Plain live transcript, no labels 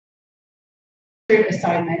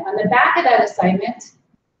assignment. On the back of that assignment,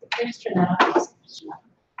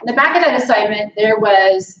 on the back of that assignment, there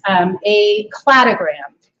was a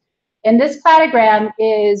cladogram. And this cladogram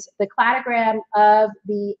is the cladogram of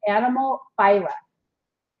the animal phyla.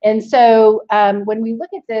 And so when we look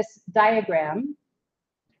at this diagram,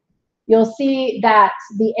 you'll see that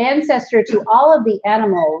the ancestor to all of the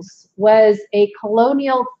animals was a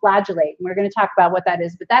colonial flagellate. And we're going to talk about what that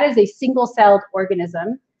is, but that is a single-celled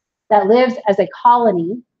organism that lives as a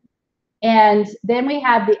colony. And then we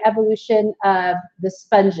have the evolution of the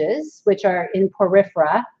sponges, which are in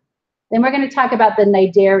porifera. Then we're going to talk about the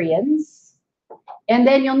cnidarians. And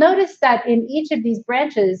then you'll notice that in each of these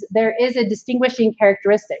branches, there is a distinguishing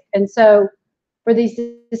characteristic. And so for these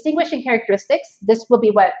distinguishing characteristics, this will be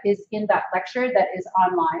what is in that lecture that is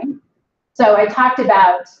online. So I talked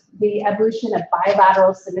about the evolution of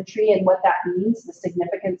bilateral symmetry and what that means, the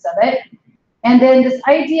significance of it. And then this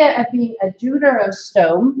idea of being a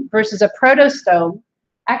deuterostome versus a protostome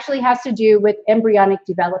actually has to do with embryonic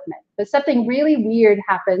development. But something really weird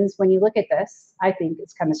happens when you look at this. I think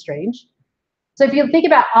it's kind of strange. So if you think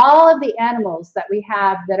about all of the animals that we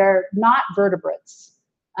have that are not vertebrates,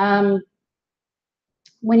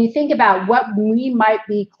 when you think about what we might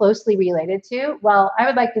be closely related to, well, I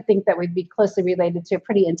would like to think that we'd be closely related to a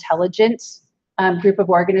pretty intelligent group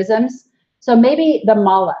of organisms. So maybe the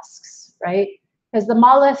mollusks, right? Because the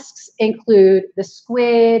mollusks include the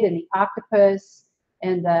squid and the octopus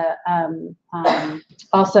and the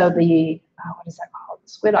also the, what is that called?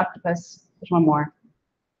 Squid, octopus, there's one more.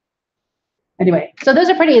 Anyway, so those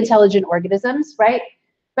are pretty intelligent organisms, right?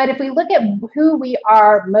 But if we look at who we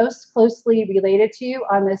are most closely related to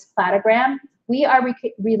on this cladogram, we are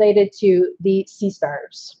related to the sea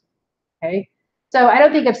stars, okay? So I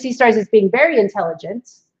don't think of sea stars as being very intelligent,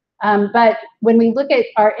 but when we look at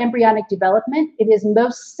our embryonic development, it is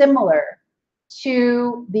most similar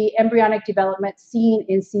to the embryonic development seen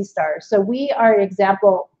in sea stars. So we are an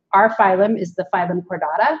example, our phylum is the phylum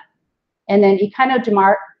Chordata, and then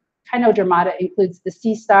Echinodermata includes the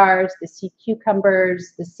sea stars, the sea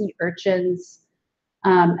cucumbers, the sea urchins,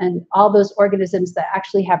 and all those organisms that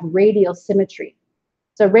actually have radial symmetry.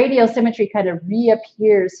 So radial symmetry kind of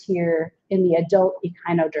reappears here in the adult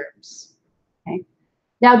echinoderms. Okay.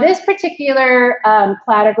 Now this particular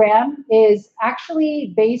cladogram is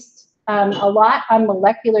actually based a lot on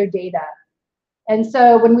molecular data. And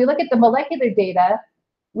so when we look at the molecular data,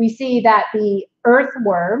 we see that the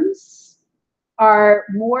earthworms are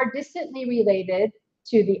more distantly related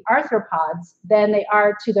to the arthropods than they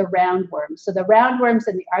are to the roundworms. So the roundworms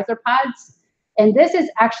and the arthropods, and this is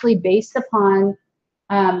actually based upon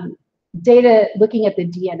data looking at the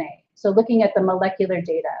DNA. So looking at the molecular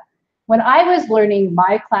data. When I was learning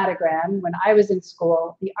my cladogram, when I was in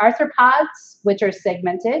school, the arthropods, which are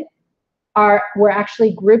segmented, were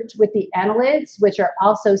actually grouped with the annelids, which are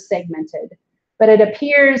also segmented. But it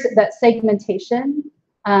appears that segmentation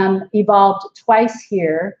evolved twice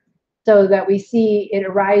here, so that we see it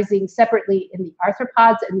arising separately in the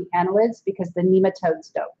arthropods and the annelids because the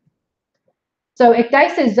nematodes don't. So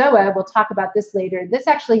ecdysozoa, we'll talk about this later, this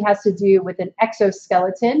actually has to do with an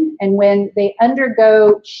exoskeleton, and when they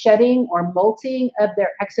undergo shedding or molting of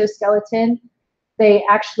their exoskeleton, they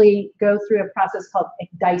actually go through a process called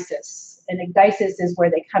ecdysis. And ecdysis is where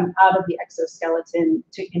they come out of the exoskeleton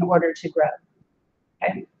in order to grow.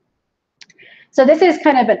 Okay. So this is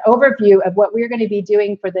kind of an overview of what we're going to be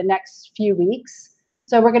doing for the next few weeks.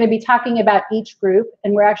 So we're going to be talking about each group,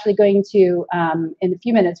 and we're actually going to, in a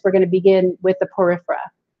few minutes, we're going to begin with the porifera.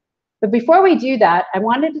 But before we do that, I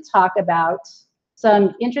wanted to talk about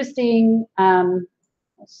some interesting,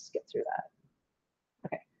 let's just get through that.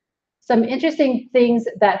 Okay. Some interesting things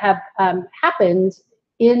that have happened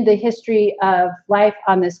in the history of life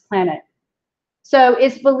on this planet. So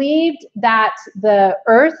it's believed that the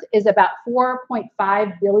Earth is about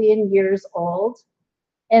 4.5 billion years old.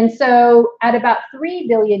 And so at about 3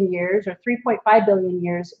 billion years or 3.5 billion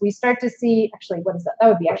years, we start to see, actually, what is that? That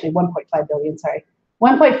would be actually 1.5 billion, sorry.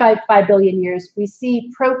 1.55 billion years, we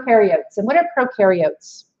see prokaryotes. And what are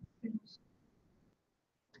prokaryotes?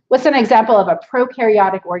 What's an example of a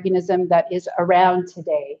prokaryotic organism that is around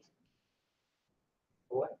today?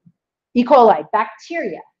 What? E. coli,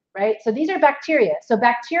 bacteria. Right? So these are bacteria. So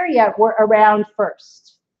bacteria were around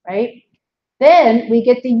first, right? Then we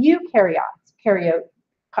get the eukaryote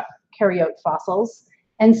fossils.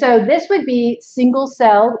 And so this would be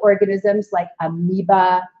single-celled organisms like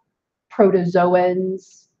amoeba,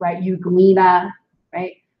 protozoans, right? Euglena,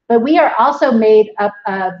 right? But we are also made up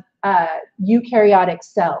of eukaryotic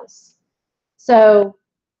cells. So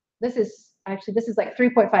this is like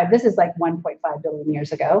 3.5. This is like 1.5 billion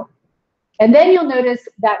years ago. And then you'll notice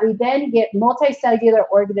that we then get multicellular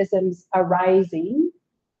organisms arising.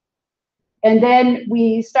 And then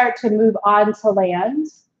we start to move on to land.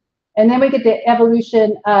 And then we get the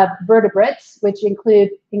evolution of vertebrates, which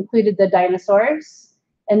included the dinosaurs.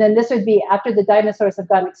 And then this would be after the dinosaurs have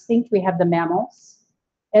gone extinct, we have the mammals.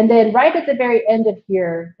 And then right at the very end of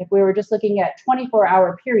here, if we were just looking at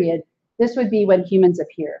 24-hour period, this would be when humans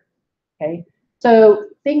appear, okay? So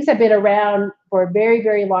things have been around for a very,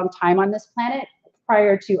 very long time on this planet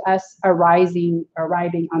prior to us arriving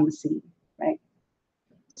on the scene, right?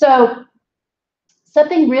 So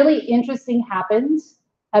something really interesting happens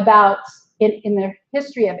about in the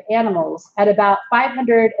history of animals at about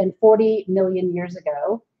 540 million years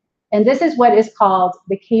ago. And this is what is called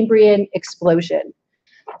the Cambrian explosion.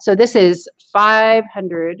 So this is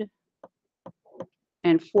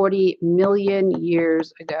 540 million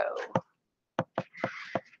years ago.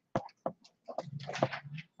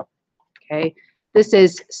 Okay, this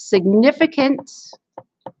is significant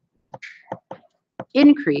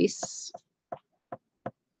increase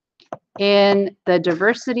in the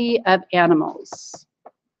diversity of animals.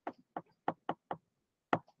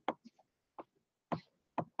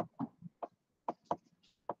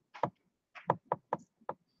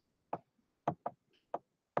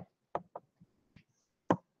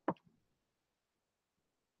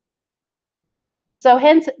 So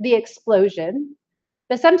hence the explosion.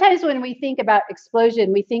 But sometimes when we think about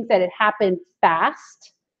explosion, we think that it happened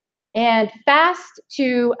fast. And fast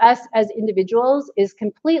to us as individuals is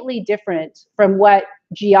completely different from what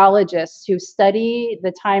geologists who study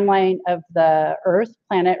the timeline of the Earth,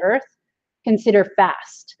 planet Earth, consider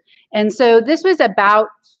fast. And so this was about,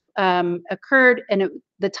 occurred, and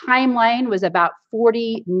the timeline was about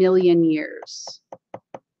 40 million years.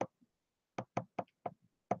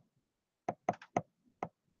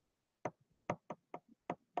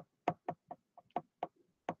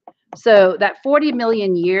 So that 40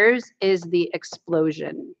 million years is the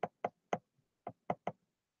explosion.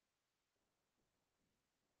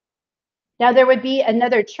 Now there would be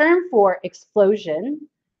another term for explosion.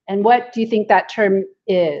 And what do you think that term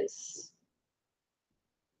is?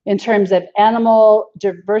 In terms of animal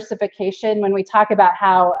diversification, when we talk about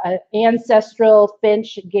how an ancestral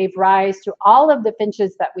finch gave rise to all of the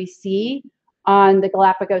finches that we see on the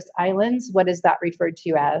Galapagos Islands, what is that referred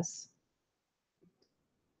to as?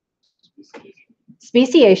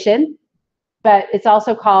 Speciation, but it's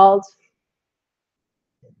also called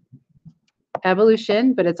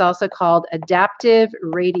evolution, but it's also called adaptive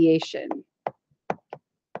radiation.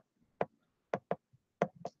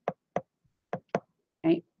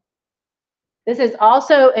 Right? This is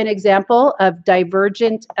also an example of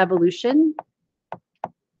divergent evolution.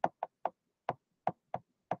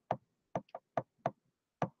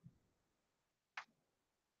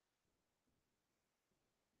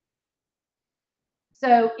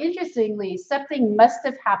 So interestingly, something must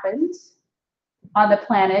have happened on the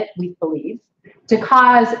planet, we believe, to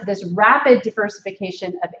cause this rapid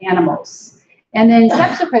diversification of animals. And then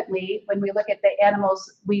subsequently, when we look at the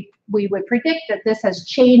animals, we would predict that this has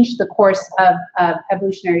changed the course of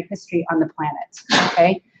evolutionary history on the planet,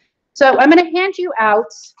 okay? So I'm gonna hand you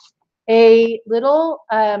out a little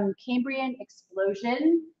Cambrian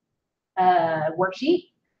explosion worksheet.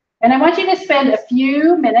 And I want you to spend a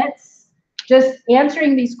few minutes just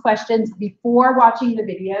answering these questions before watching the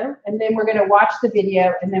video, and then we're going to watch the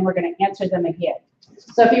video, and then we're going to answer them again.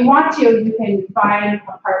 So if you want to, you can find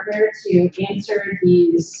a partner to answer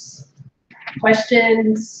these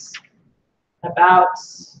questions about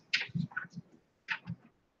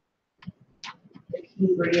the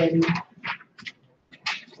Cambrian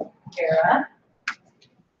era.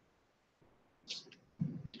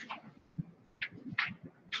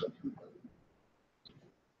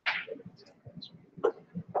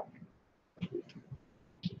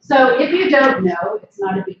 So if you don't know, it's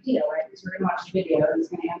not a big deal, right? Because we're going to watch the video and it's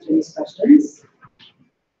going to answer these questions.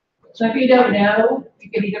 So if you don't know,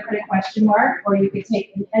 you could either put a question mark or you could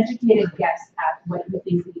take an educated guess at what you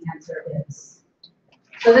think the answer is.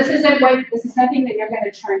 So this isn't nothing that you're going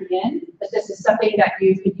to turn in, but this is something that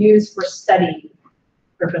you could use for study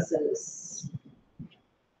purposes.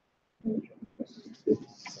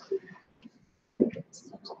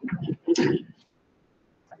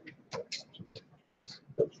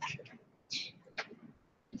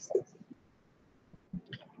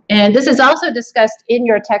 And this is also discussed in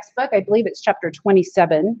your textbook. I believe it's chapter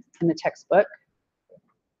 27 in the textbook.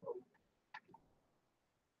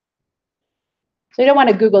 So you don't want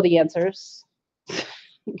to Google the answers.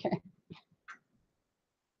 Okay.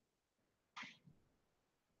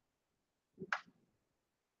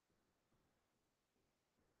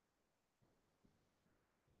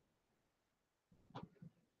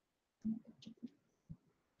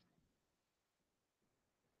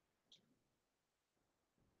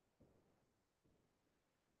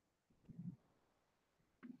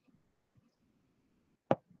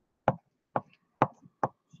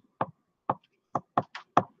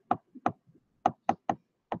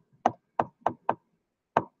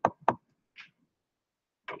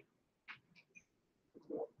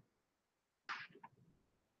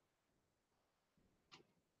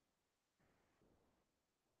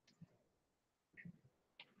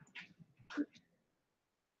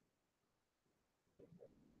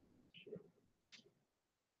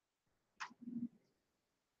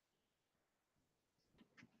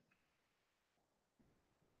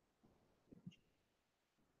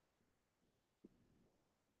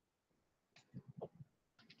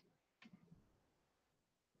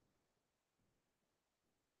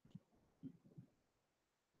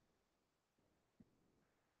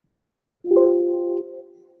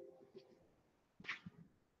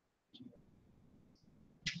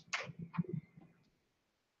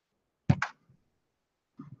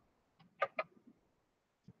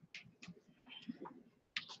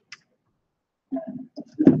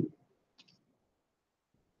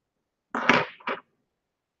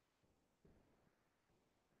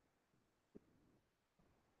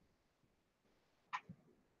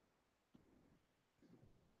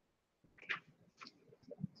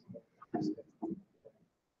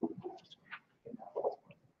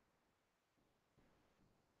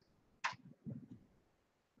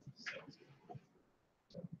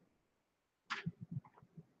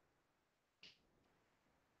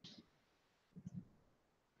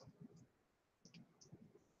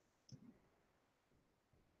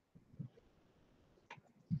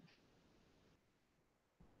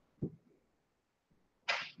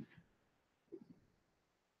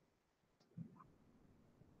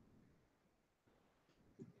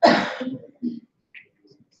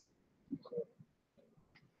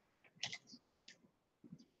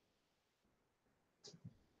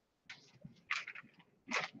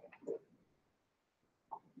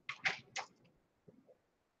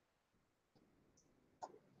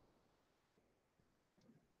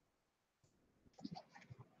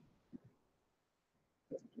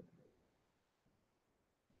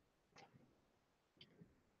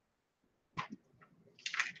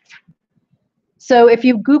 So if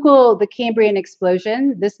you Google the Cambrian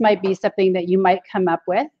explosion, this might be something that you might come up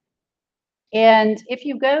with. And if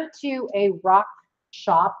you go to a rock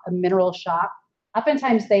shop, a mineral shop,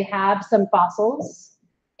 oftentimes they have some fossils.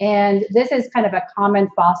 And this is kind of a common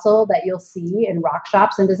fossil that you'll see in rock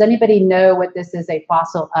shops. And does anybody know what this is a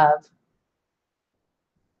fossil of?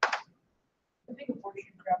 I think a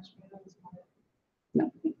horseshoe crab spinner is one.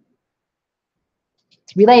 No.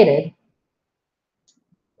 It's related.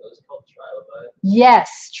 Those called trilobites.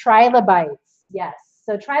 Yes, trilobites. Yes.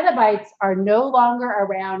 So trilobites are no longer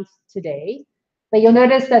around today, but you'll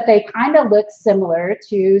notice that they kind of look similar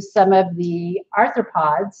to some of the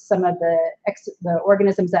arthropods, some of the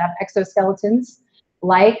organisms that have exoskeletons,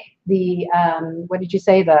 like the, what did you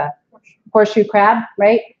say, the horseshoe crab,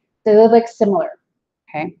 right? So they look similar,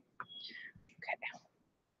 okay?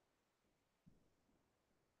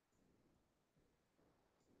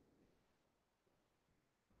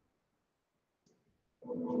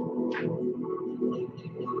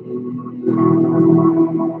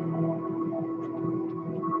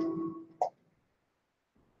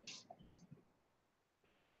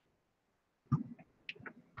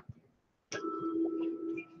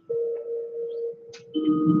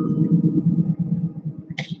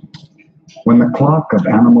 When the clock of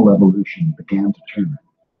animal evolution began to turn,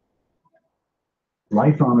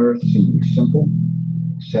 life on Earth seemed simple,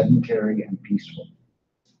 sedentary, and peaceful.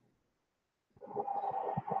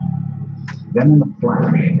 Then in a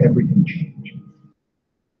flash, everything changed.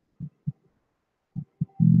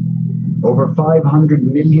 Over 500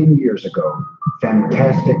 million years ago,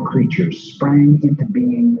 fantastic creatures sprang into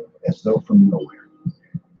being as though from nowhere.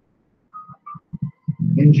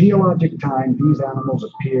 In geologic time, these animals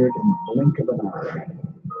appeared in the blink of an eye.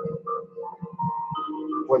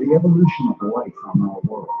 For the evolution of life on our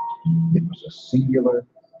world, it was a singular,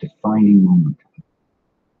 defining moment.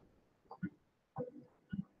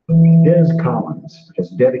 Des Collins has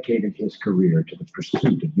dedicated his career to the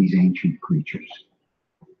pursuit of these ancient creatures.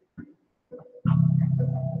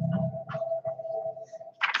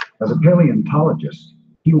 As a paleontologist,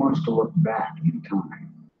 he wants to look back in time.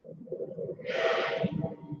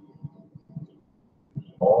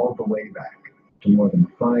 All the way back to more than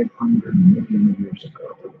 500 million years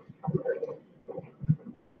ago.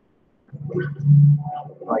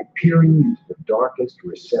 By peering into the darkest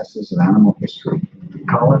recesses of animal history,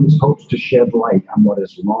 Collins hopes to shed light on what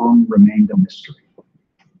has long remained a mystery.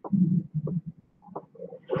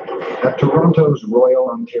 At Toronto's Royal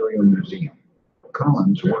Ontario Museum,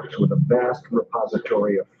 Collins works with a vast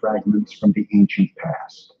repository of fragments from the ancient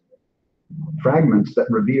past. Fragments that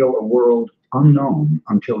reveal a world unknown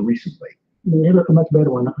until recently. You look a much better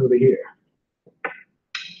one over here.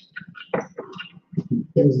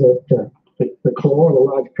 There's the claw of a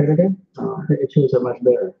large predator. It shows it much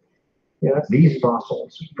better. Yeah, These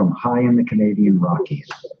fossils from high in the Canadian Rockies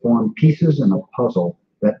form pieces in a puzzle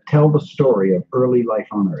that tell the story of early life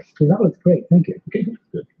on Earth. that looks great. Thank you. Okay,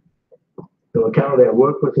 good. The locality I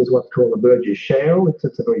work with is what's called the Burgess Shale.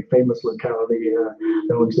 It's a very famous locality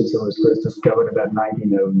known since it was first discovered about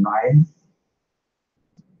 1909.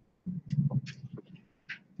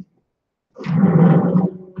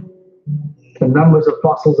 The numbers of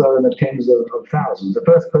fossils are in the tens of thousands. The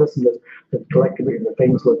first person that collected it in the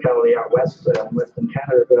famous locality out west in Western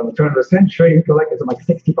Canada at the turn of the century collected something like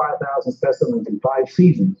 65,000 specimens in 5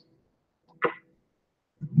 seasons.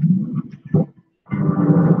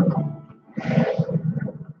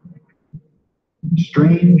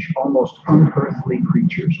 Strange, almost unearthly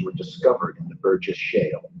creatures were discovered in the Burgess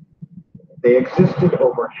Shale. They existed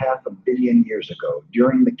over 500 million years ago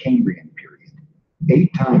during the Cambrian period,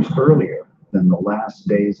 8 times earlier than the last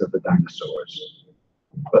days of the dinosaurs.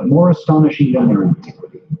 But more astonishing than their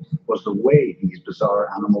antiquity was the way these bizarre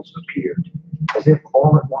animals appeared, as if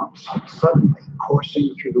all at once, suddenly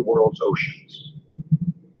coursing through the world's oceans.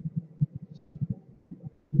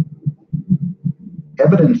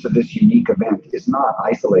 Evidence of this unique event is not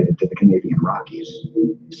isolated to the Canadian Rockies.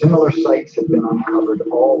 Similar sites have been uncovered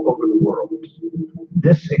all over the world.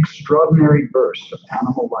 This extraordinary burst of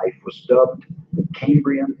animal life was dubbed the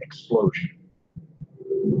Cambrian explosion.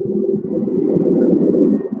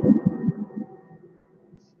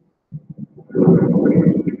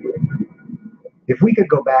 If we could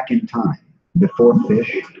go back in time, before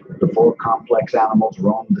fish, before complex animals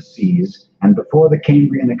roamed the seas, and before the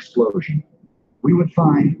Cambrian explosion, we would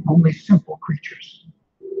find only simple creatures.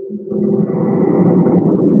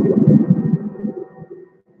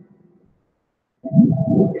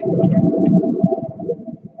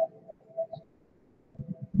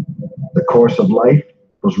 The course of life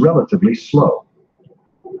was relatively slow.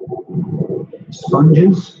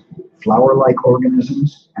 Sponges, Flower-like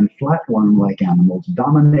organisms and flatworm-like animals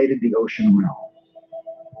dominated the ocean realm.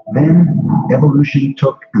 Then evolution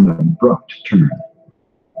took an abrupt turn.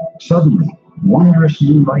 Suddenly, wondrous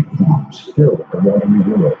new life forms filled the watery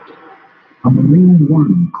world. A marine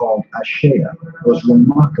worm called Ashea was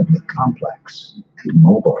remarkably complex and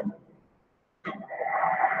mobile.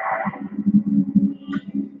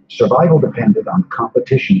 Survival depended on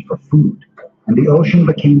competition for food, and the ocean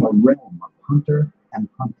became a realm of hunter and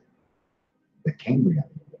hunted. The Cambrian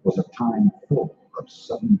was a time full of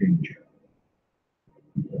sudden danger.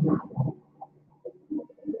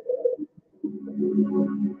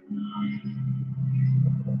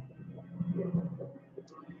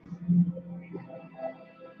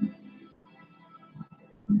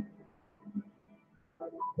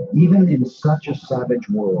 Even in such a savage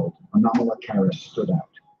world, Anomalocaris stood out.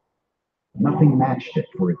 Nothing matched it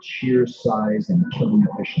for its sheer size and killing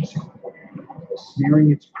efficiency.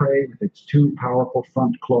 Snaring its prey with its two powerful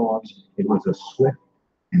front claws, it was a swift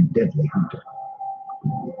and deadly hunter.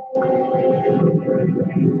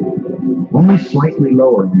 Only slightly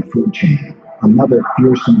lower in the food chain, another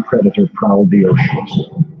fearsome predator prowled the oceans.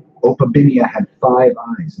 Opabinia had 5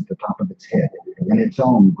 eyes at the top of its head, and its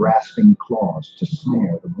own grasping claws to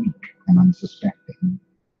snare the weak and unsuspecting.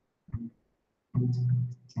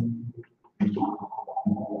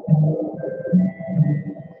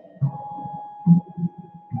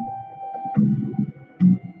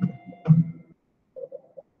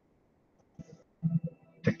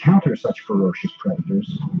 To counter such ferocious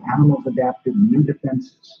predators, animals adapted new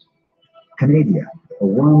defenses. Canadia, a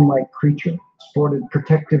worm-like creature, sported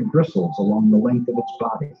protective bristles along the length of its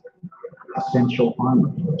body, essential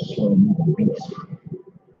armor for a slow-moving beast.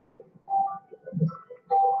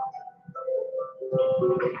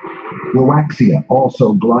 Loaxia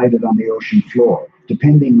also glided on the ocean floor,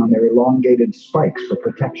 depending on their elongated spikes for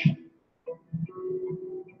protection.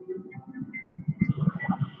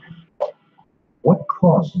 What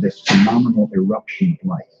caused this phenomenal eruption of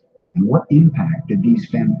life, and what impact did these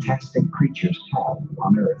fantastic creatures have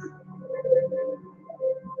on Earth?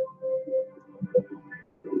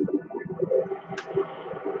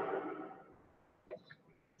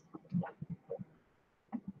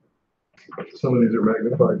 Some of these are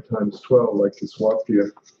magnified times 12, like the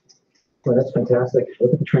Swathia. Well, that's fantastic.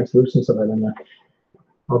 Look at the translucence of it and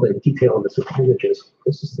all the detail of its appendages.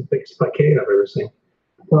 This is the biggest spicae I've ever seen.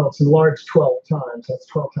 Well, it's enlarged 12 times. That's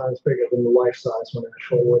 12 times bigger than the life size one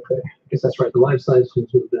initially would be. I guess that's right. The life size would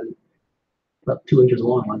have been about 2 inches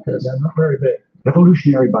long like this. Yeah, not very big.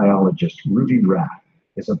 Evolutionary biologist Rudy Rath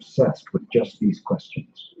is obsessed with just these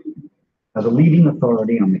questions. As a leading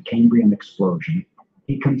authority on the Cambrian explosion,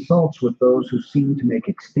 he consults with those who seem to make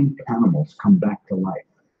extinct animals come back to life.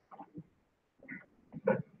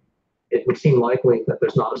 It would seem likely that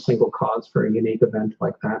there's not a single cause for a unique event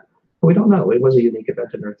like that. But we don't know. It was a unique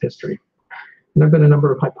event in Earth history. And there have been a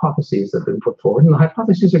number of hypotheses that have been put forward, and the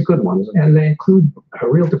hypotheses are good ones, and they include a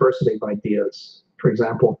real diversity of ideas. For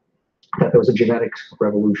example, that there was a genetic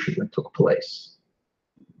revolution that took place.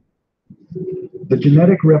 The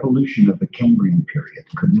genetic revolution of the Cambrian period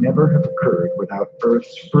could never have occurred without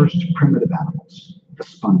Earth's first primitive animals, the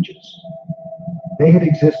sponges. They had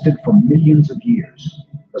existed for millions of years,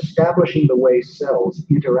 establishing the way cells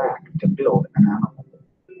interact to build an animal.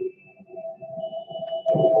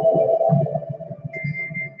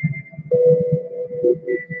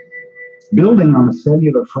 Building on the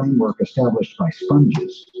cellular framework established by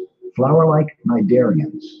sponges, flower-like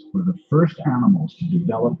cnidarians were the first animals to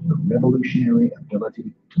develop the revolutionary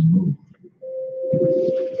ability to move.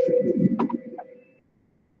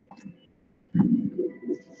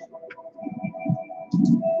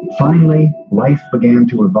 Finally, life began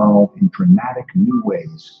to evolve in dramatic new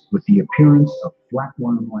ways with the appearance of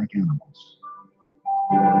flatworm-like animals.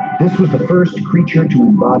 This was the first creature to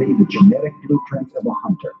embody the genetic blueprint of a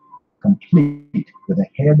hunter, complete with a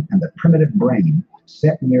head and a primitive brain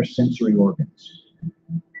set near sensory organs.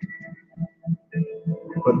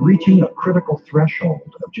 But reaching a critical threshold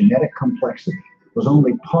of genetic complexity was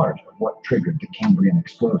only part of what triggered the Cambrian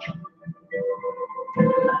explosion.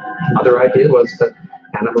 Another idea was that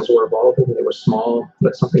animals were evolving, they were small,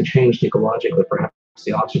 but something changed ecologically. Perhaps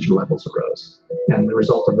the oxygen levels arose. And the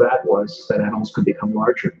result of that was that animals could become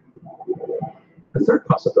larger. The third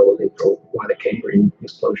possibility for why the Cambrian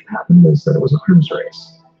explosion happened is that it was an arms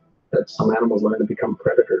race. That some animals learned to become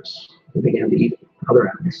predators and began to eat other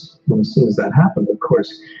animals. And as soon as that happened, of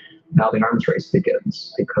course, now the arms race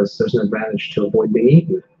begins, because there's an advantage to avoid being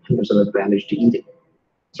eaten, and there's an advantage to eating.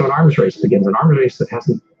 So an arms race begins, an arms race that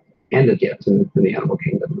hasn't ended yet in the animal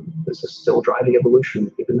kingdom. this is still driving evolution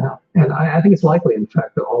even now. And I think it's likely, in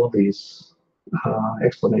fact, that all of these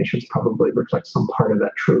explanations probably reflect some part of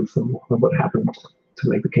that truth of what happened to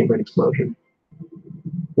make the Cambrian explosion.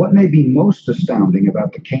 What may be most astounding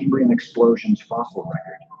about the Cambrian explosion's fossil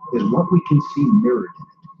record is what we can see mirrored in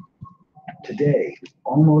it. Today,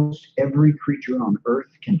 almost every creature on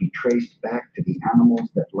Earth can be traced back to the animals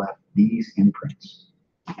that left these imprints.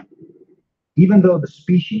 Even though the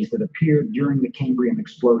species that appeared during the Cambrian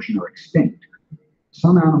explosion are extinct,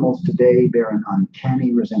 some animals today bear an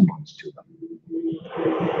uncanny resemblance to them.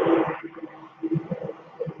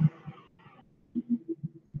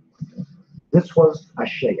 This was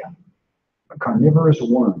Ashea, a carnivorous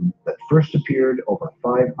worm that first appeared over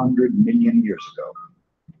 500 million years ago.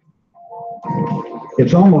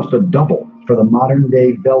 It's almost a double for the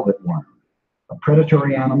modern-day velvet worm, a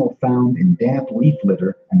predatory animal found in damp leaf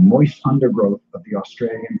litter and moist undergrowth of the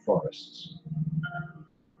Australian forests.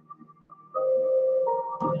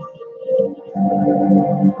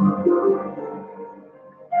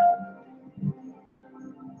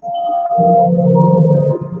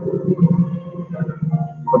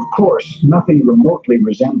 Of course, nothing remotely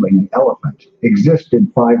resembling an elephant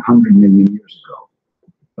existed 500 million years ago,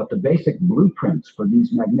 but the basic blueprints for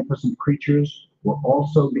these magnificent creatures were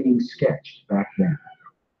also being sketched back then.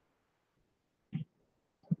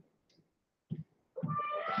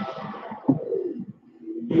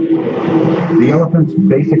 The elephant's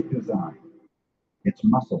basic design, its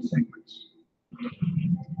muscle segments,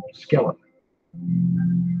 skeleton,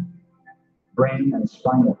 brain and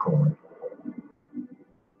spinal cord,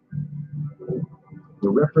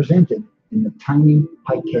 were represented in the tiny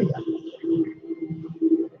Pikaia.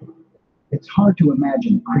 It's hard to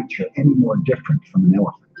imagine a creature any more different from an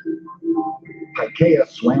elephant. Pikaia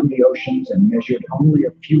swam the oceans and measured only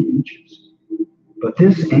a few inches. But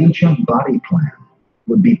this ancient body plan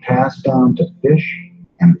would be passed down to fish,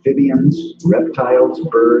 amphibians, reptiles,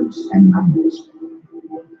 birds, and mammals.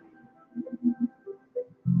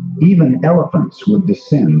 Even elephants would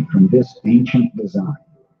descend from this ancient design.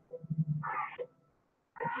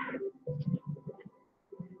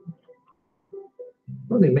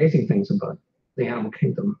 One of the amazing things about the animal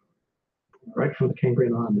kingdom, right from the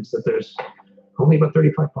Cambrian on, is that there's only about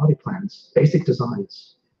 35 body plans, basic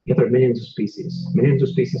designs. Yet there are millions of species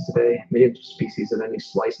today, millions of species at any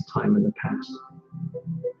slice of time in the past.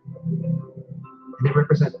 And they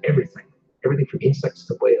represent everything from insects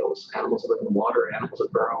to whales, animals that live in water, animals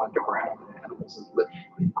that burrow underground, animals that live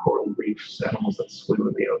in coral reefs, animals that swim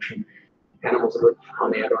in the ocean, animals that live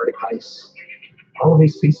on the Antarctic ice. All of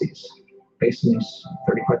these species based on these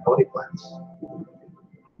 35 body plans.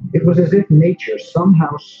 It was as if nature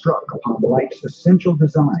somehow struck upon life's essential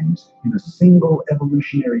designs in a single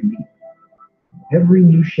evolutionary leap. Every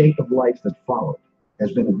new shape of life that followed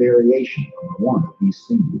has been a variation of one of these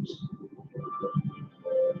themes.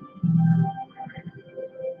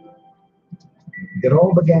 It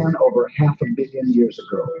all began over 500 million years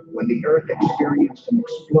ago, when the Earth experienced an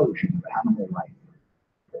explosion of animal life.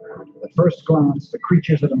 At first glance, the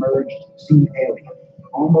creatures that emerged seemed alien,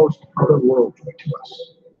 almost otherworldly to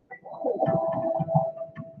us.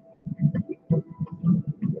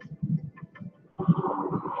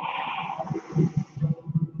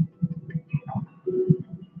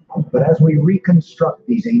 But as we reconstruct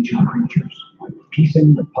these ancient creatures,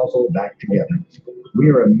 piecing the puzzle back together, we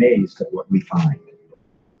are amazed at what we find.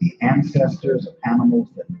 The ancestors of animals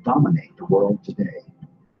that dominate the world today.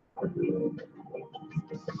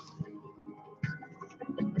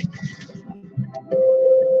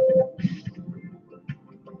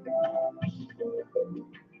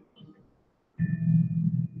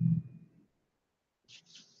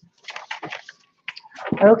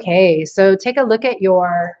 Okay, so take a look at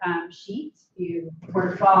your sheet. You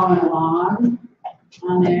were following along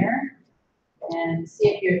on there, and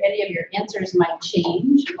see if any of your answers might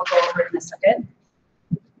change. We'll go over it in a second.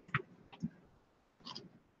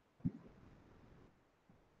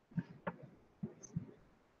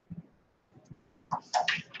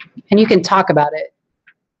 And you can talk about it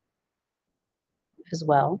as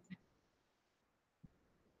well.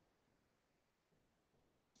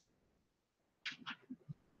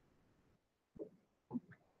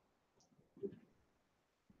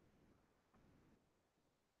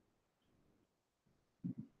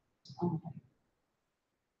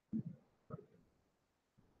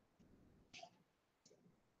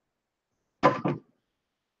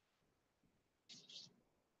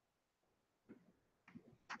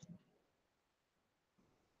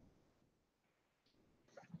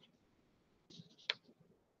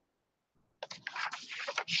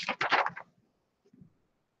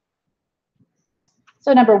 So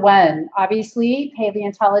So number one, obviously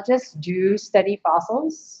paleontologists do study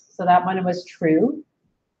fossils. So that one was true.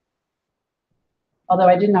 Although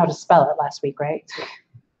I didn't know how to spell it last week, right?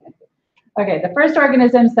 Okay, the first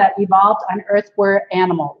organisms that evolved on Earth were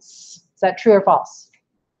animals. Is that true or false?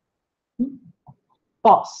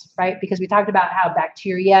 False, right? Because we talked about how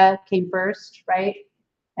bacteria came first, right?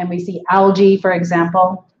 And we see algae, for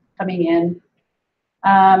example, coming in.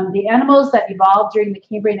 The animals that evolved during the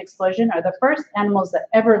Cambrian explosion are the first animals that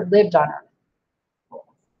ever lived on Earth.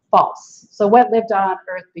 False. So what lived on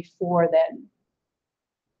Earth before then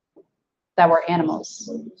that were animals?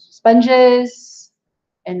 Sponges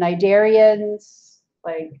and cnidarians,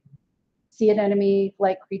 like sea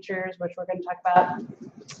anemone-like creatures, which we're going to talk about.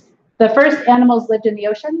 The first animals lived in the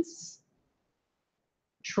oceans.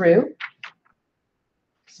 True.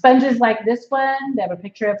 Sponges like this one, they have a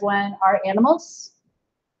picture of one, are animals.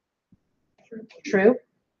 True.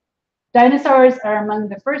 Dinosaurs are among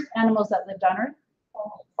the first animals that lived on Earth.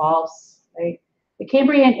 False. Right? The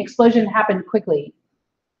Cambrian explosion happened quickly,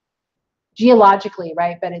 geologically,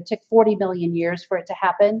 right? But it took 40 million years for it to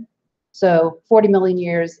happen. So 40 million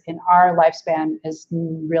years in our lifespan is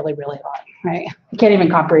really, really long, right? You can't even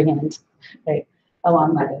comprehend, right, how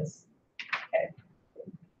long that is. Okay.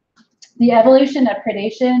 The evolution of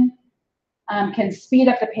predation can speed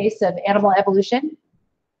up the pace of animal evolution.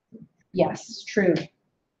 Yes, true.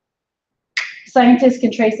 Scientists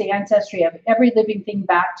can trace the ancestry of every living thing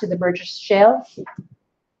back to the Burgess Shale.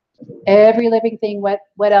 Every living thing.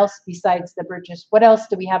 What else besides the Burgess? What else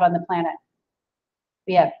do we have on the planet?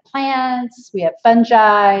 We have plants, we have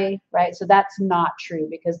fungi, right? So that's not true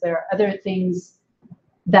because there are other things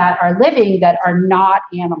that are living that are not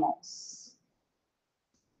animals.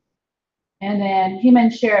 And then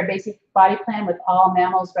humans share a basic body plan with all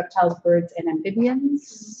mammals, reptiles, birds, and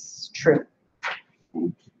amphibians. True.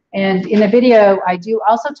 Okay. And in the video, I do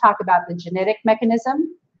also talk about the genetic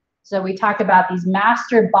mechanism. So we talk about these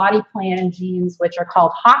master body plan genes, which are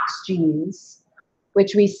called Hox genes,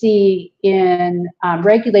 which we see in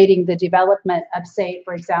regulating the development of, say,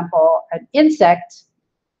 for example, an insect.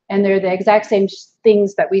 And they're the exact same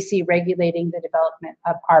things that we see regulating the development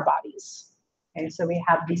of our bodies. Okay, so we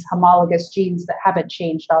have these homologous genes that haven't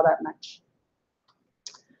changed all that much.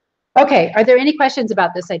 Okay, are there any questions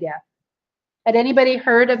about this idea? Had anybody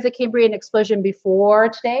heard of the Cambrian explosion before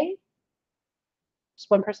today?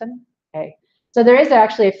 Just one person? Okay. So there is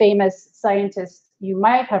actually a famous scientist you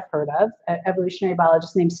might have heard of, an evolutionary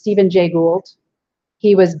biologist named Stephen Jay Gould.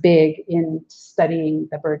 He was big in studying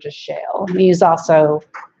the Burgess Shale. He's also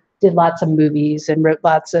did lots of movies and wrote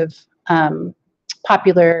lots of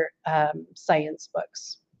popular science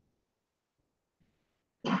books.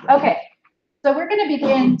 Okay, so we're going to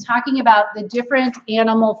begin talking about the different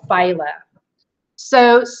animal phyla.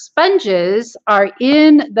 So sponges are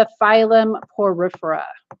in the phylum Porifera.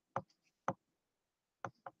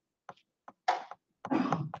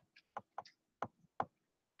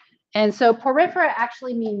 And so porifera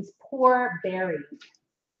actually means pore bearing.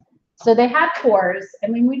 So they have pores,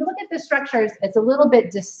 and when we look at the structures, it's a little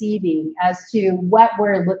bit deceiving as to what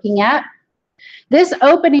we're looking at. This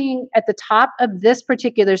opening at the top of this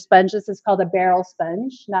particular sponge, this is called a barrel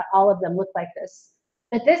sponge. Not all of them look like this.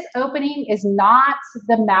 But this opening is not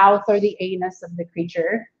the mouth or the anus of the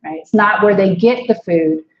creature, right? It's not where they get the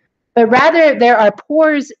food, but rather there are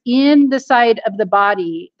pores in the side of the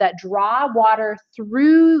body that draw water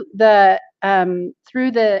through the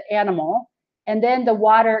animal, and then the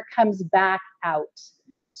water comes back out.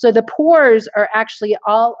 So the pores are actually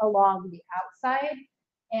all along the outside,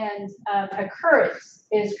 and a current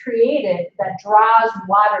is created that draws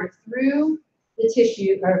water through the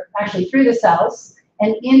tissue, or actually through the cells,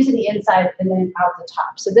 and into the inside and then out the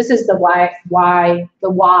top. So this is the why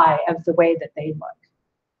of the way that they look.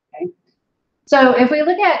 Okay. So if we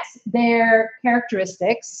look at their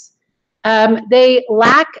characteristics, they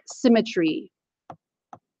lack symmetry.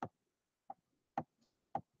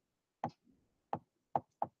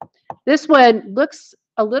 This one looks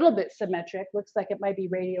a little bit symmetric, looks like it might be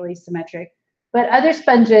radially symmetric, but other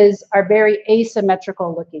sponges are very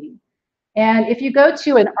asymmetrical looking. And if you go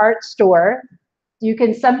to an art store, you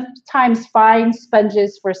can sometimes find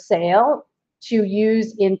sponges for sale to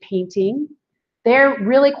use in painting. They're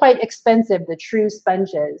really quite expensive, the true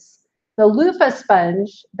sponges. The loofah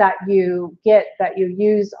sponge that you get, that you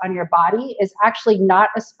use on your body, is actually not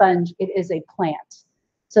a sponge, it is a plant.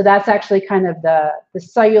 So that's actually kind of the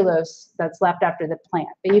cellulose that's left after the plant.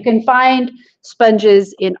 But you can find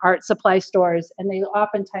sponges in art supply stores, and they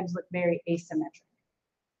oftentimes look very asymmetric.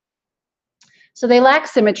 So they lack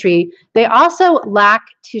symmetry. They also lack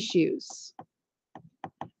tissues.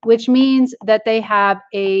 which means that they have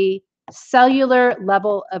a cellular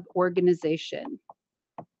level of organization.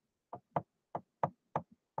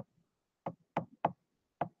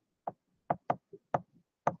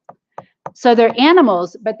 So they're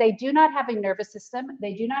animals, but they do not have a nervous system.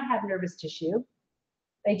 They do not have nervous tissue.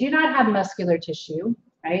 They do not have muscular tissue,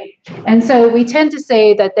 right? And so we tend to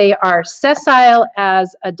say that they are sessile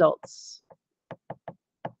as adults.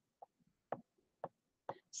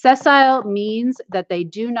 Sessile means that they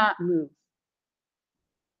do not move.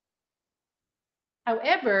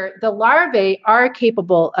 However, the larvae are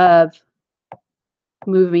capable of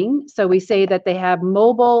moving. So we say that they have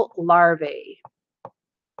mobile larvae.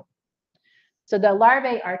 So the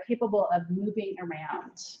larvae are capable of moving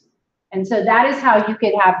around. And so that is how you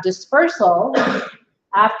could have dispersal.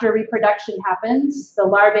 After reproduction happens, the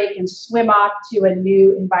larvae can swim off to a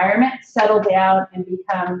new environment, settle down, and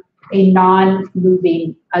become a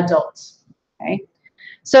non-moving adult. Okay?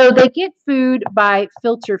 So they get food by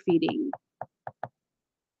filter feeding.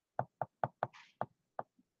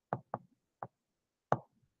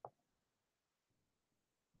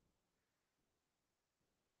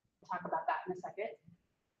 Talk about that in a second.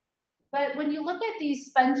 But when you look at these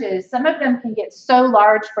sponges, some of them can get so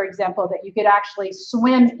large, for example, that you could actually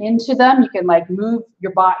swim into them. You can like move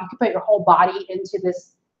your body, you can put your whole body into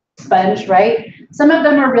this sponge, right? Some of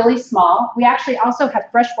them are really small. We actually also have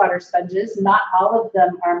freshwater sponges. Not all of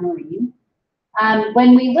them are marine.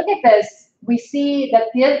 When we look at this, we see that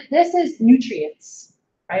this is nutrients,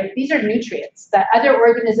 right? These are nutrients that other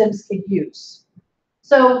organisms could use.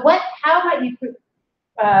 So how might you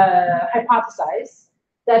hypothesize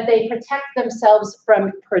that they protect themselves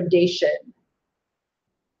from predation?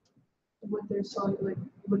 Would there so like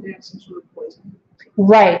would they have some sort of poison?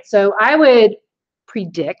 Right. So I would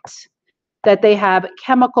predict that they have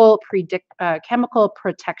chemical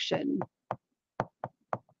protection.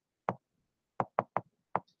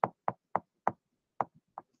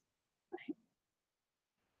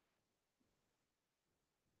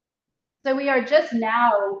 So we are just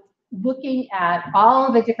now looking at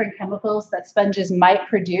all the different chemicals that sponges might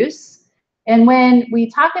produce. And when we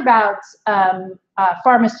talk about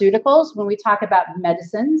pharmaceuticals, when we talk about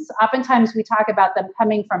medicines, oftentimes we talk about them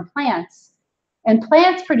coming from plants. And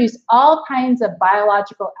plants produce all kinds of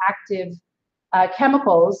biological active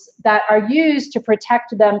chemicals that are used to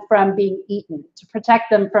protect them from being eaten, to protect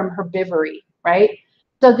them from herbivory, right?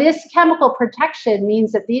 So this chemical protection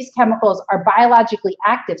means that these chemicals are biologically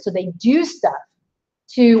active, so they do stuff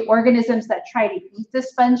to organisms that try to eat the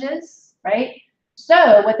sponges, right?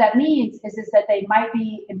 So what that means is that they might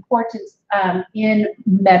be important in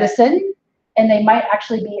medicine, and they might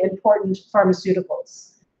actually be important pharmaceuticals.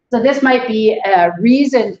 So this might be a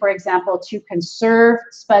reason, for example, to conserve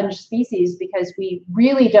sponge species, because we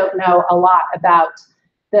really don't know a lot about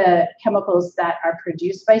the chemicals that are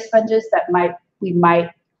produced by sponges that might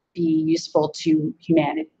be useful to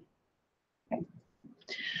humanity.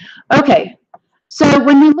 Okay, so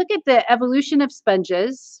when we look at the evolution of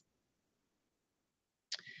sponges,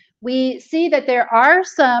 we see that there are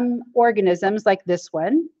some organisms like this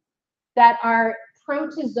one that are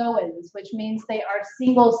protozoans, which means they are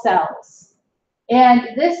single cells. And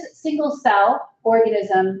this single cell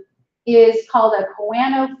organism is called a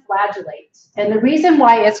choanoflagellate. And the reason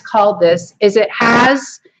why it's called this is it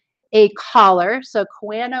has a collar. So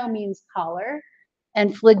choano means collar,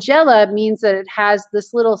 and flagella means that it has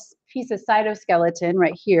this little piece of cytoskeleton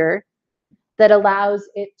right here that allows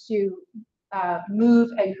it to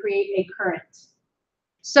move and create a current.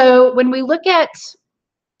 So when we look at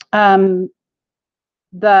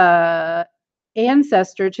the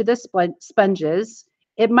ancestor to the sponges,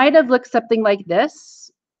 it might have looked something like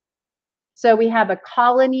this. So we have a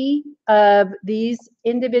colony of these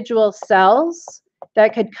individual cells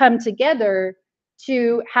that could come together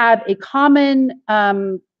to have a common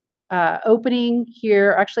opening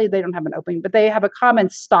here. Actually, they don't have an opening, but they have a common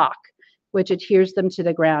stalk, which adheres them to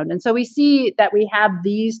the ground. And so we see that we have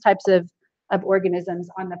these types of organisms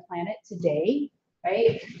on the planet today,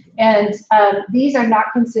 right? And these are not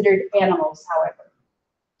considered animals, however.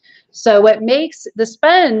 So what makes the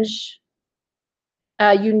sponge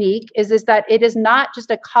unique is that it is not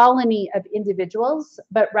just a colony of individuals,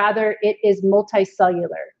 but rather it is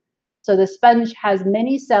multicellular. So the sponge has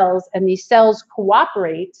many cells, and these cells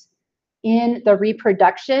cooperate in the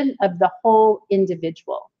reproduction of the whole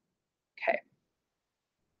individual. Okay.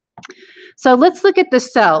 So let's look at the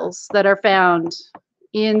cells that are found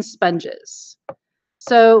in sponges.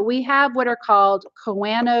 So we have what are called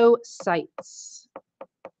choanocytes.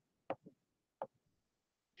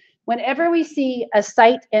 Whenever we see a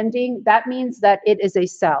site ending, that means that it is a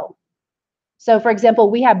cell. So for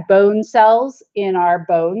example, we have bone cells in our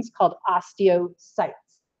bones called osteocytes.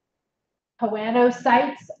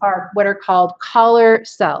 Choanocytes are what are called collar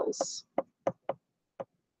cells.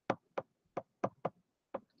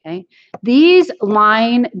 Okay, these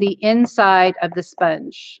line the inside of the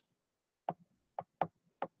sponge.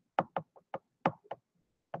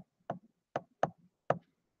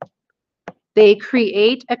 They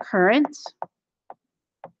create a current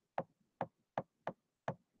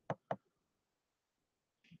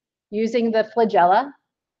using the flagella,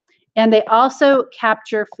 and they also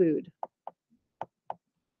capture food.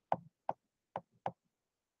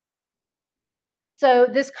 So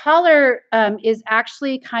this collar is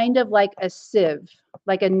actually kind of like a sieve,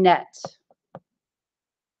 like a net.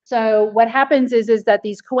 So what happens is that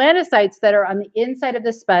these choanocytes that are on the inside of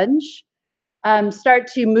the sponge start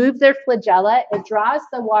to move their flagella. It draws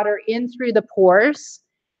the water in through the pores,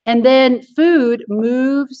 and then water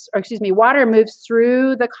moves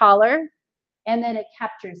through the collar, and then it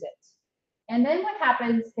captures it. And then what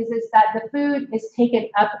happens is that the food is taken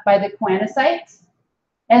up by the choanocytes,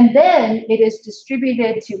 and then it is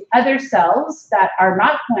distributed to other cells that are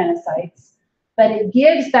not choanocytes, but it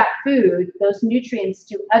gives that food, those nutrients,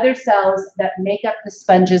 to other cells that make up the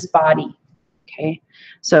sponge's body. Okay,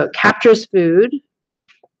 so it captures food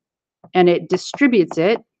and it distributes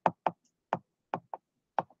it.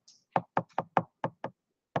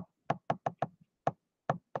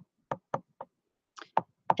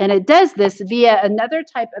 And it does this via another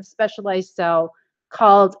type of specialized cell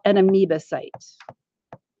called an amoebocyte.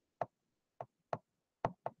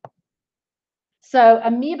 So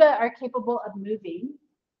amoeba are capable of moving.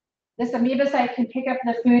 This amoebocyte can pick up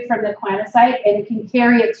the food from the choanocyte and it can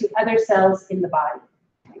carry it to other cells in the body.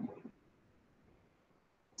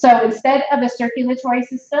 So instead of a circulatory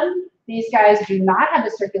system, these guys do not have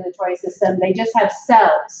a circulatory system. They just have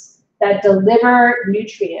cells that deliver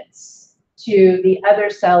nutrients to the other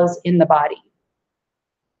cells in the body.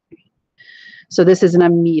 So this is an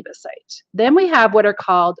amoebocyte. Then we have what are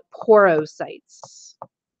called porocytes.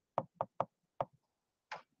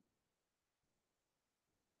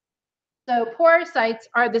 So porocytes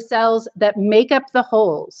are the cells that make up the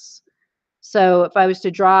holes. So if I was to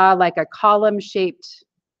draw like a column-shaped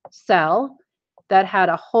cell that had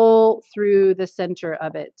a hole through the center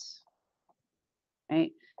of it,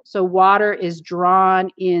 right? So water is drawn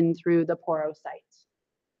in through the porocyte.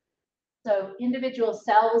 So individual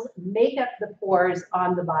cells make up the pores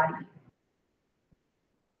on the body.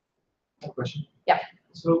 One question. Yeah.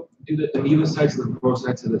 So do the amoebocytes and the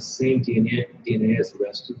porocytes have the same DNA as the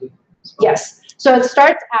rest of the sponge? Yes. So it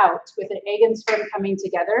starts out with an egg and sperm coming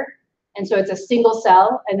together. And so it's a single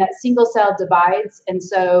cell, and that single cell divides. And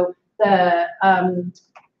so so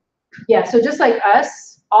just like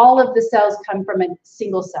us, all of the cells come from a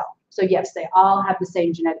single cell. So yes, they all have the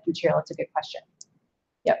same genetic material. It's a good question.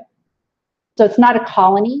 Yep. So it's not a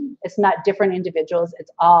colony. It's not different individuals. It's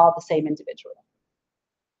all the same individual.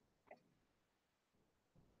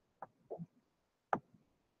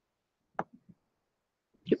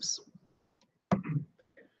 Oops.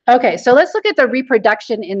 Okay, so let's look at the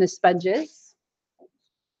reproduction in the sponges.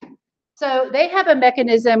 So they have a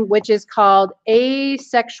mechanism which is called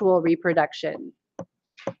asexual reproduction.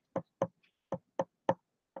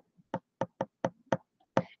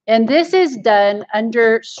 And this is done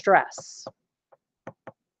under stress.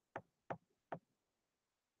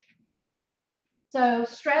 So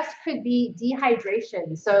stress could be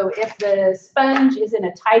dehydration. So if the sponge is in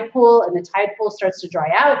a tide pool and the tide pool starts to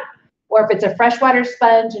dry out, or if it's a freshwater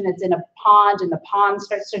sponge and it's in a pond and the pond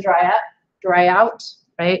starts to dry out,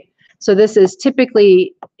 right? So this is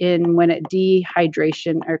typically when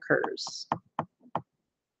dehydration occurs.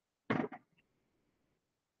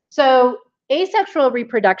 So asexual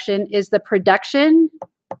reproduction is the production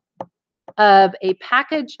of a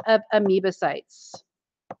package of amoebocytes.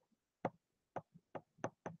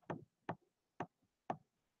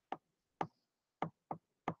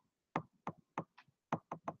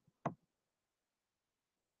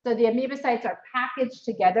 So the amoebocytes are packaged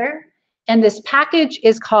together, and this package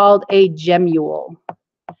is called a gemmule.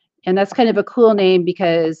 And that's kind of a cool name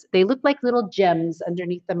because they look like little gems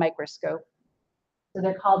underneath the microscope. So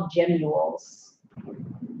they're called gemmules.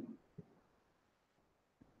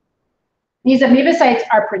 These amoebocytes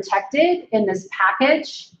are protected in this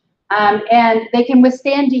package, and they can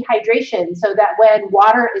withstand dehydration so that when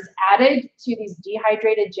water is added to these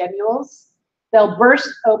dehydrated gemmules, they'll burst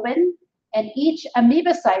open, and each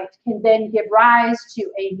amoebocyte can then give rise to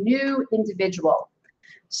a new individual.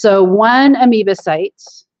 So one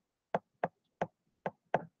amoebocyte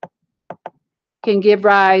can give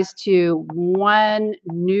rise to one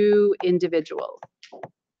new individual.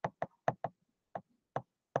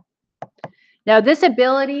 Now, this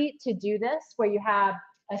ability to do this, where you have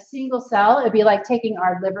a single cell, it'd be like taking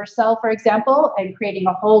our liver cell, for example, and creating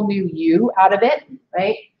a whole new you out of it,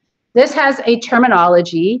 right? This has a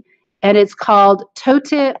terminology, and it's called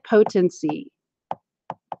totipotency.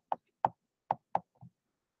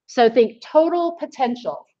 So think total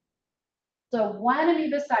potential. So one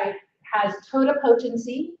amoebocyte has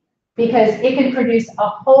totipotency because it can produce a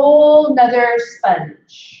whole nother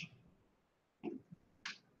sponge.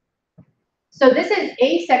 So this is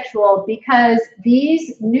asexual because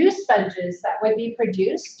these new sponges that would be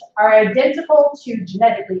produced are identical to,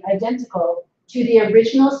 genetically identical to the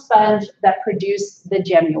original sponge that produced the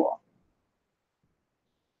gemule.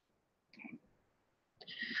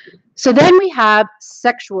 So then we have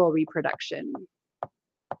sexual reproduction.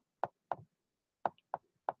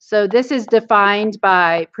 So this is defined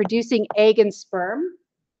by producing egg and sperm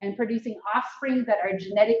and producing offspring that are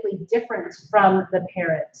genetically different from the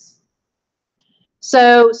parents.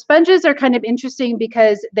 So sponges are kind of interesting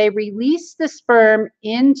because they release the sperm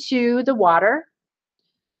into the water.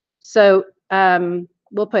 So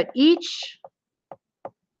we'll put each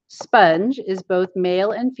sponge is both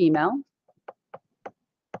male and female.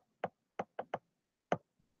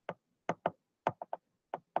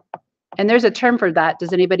 And there's a term for that.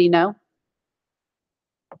 Does anybody know?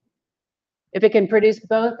 If it can produce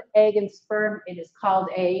both egg and sperm, it is called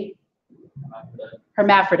a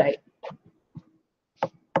hermaphrodite.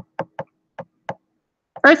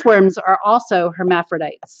 Earthworms are also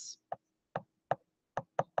hermaphrodites.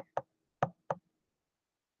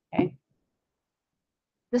 Okay.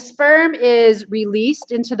 The sperm is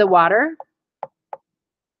released into the water.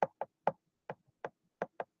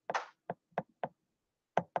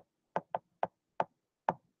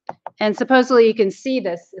 And supposedly you can see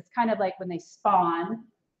this. It's kind of like when they spawn.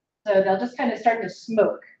 So they'll just kind of start to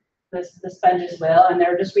smoke, the sponges will, and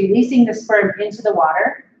they're just releasing the sperm into the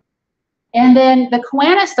water. And then the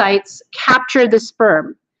choanocytes capture the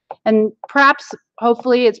sperm. And perhaps,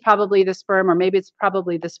 hopefully, it's probably the sperm, or maybe it's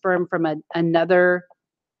probably the sperm from another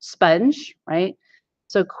sponge, right?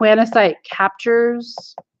 So choanocyte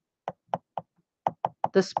captures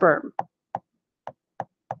the sperm.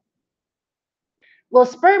 Well,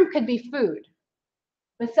 sperm could be food,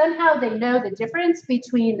 but somehow they know the difference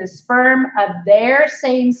between the sperm of their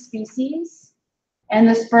same species and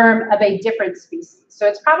the sperm of a different species. So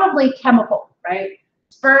it's probably chemical, right?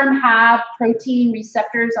 Sperm have protein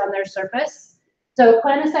receptors on their surface. So a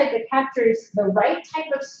choanocyte that captures the right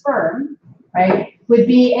type of sperm, right, would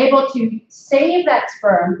be able to save that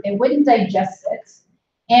sperm. It wouldn't digest it.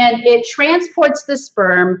 And it transports the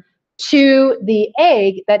sperm to the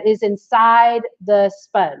egg that is inside the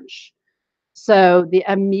sponge. So the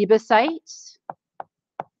amoebocyte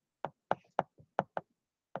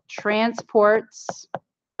transports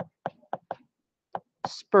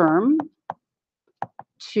sperm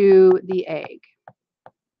to the egg.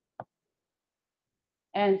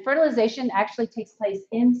 And fertilization actually takes place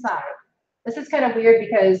inside. This is kind of weird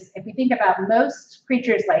because if you think about most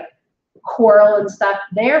creatures like coral and stuff,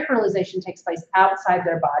 their fertilization takes place outside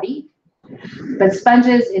their body. But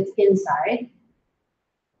sponges, it's inside.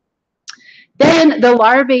 Then the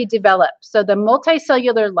larvae develop. So the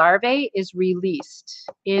multicellular larvae is released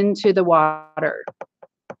into the water.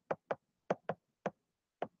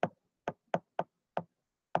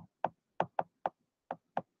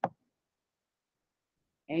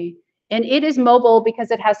 Okay. And it is mobile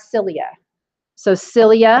because it has cilia. So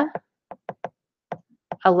cilia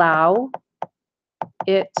allow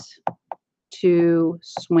it to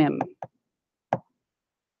swim.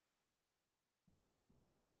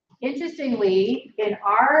 Interestingly, in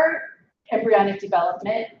our embryonic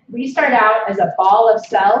development, we start out as a ball of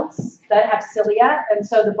cells that have cilia, and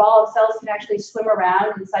so the ball of cells can actually swim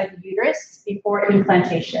around inside the uterus before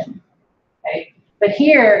implantation. Okay? But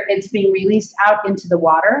here, it's being released out into the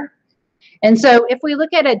water. And so if we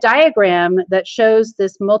look at a diagram that shows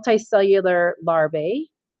this multicellular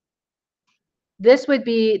larvae, this would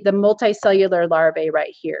be the multicellular larvae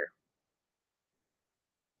right here.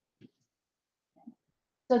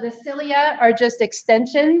 So the cilia are just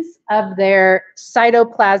extensions of their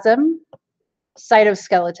cytoplasm,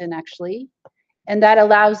 cytoskeleton actually, and that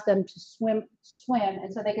allows them to swim,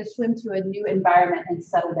 and so they can swim to a new environment and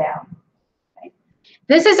settle down. Okay.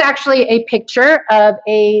 This is actually a picture of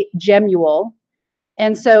a gemule,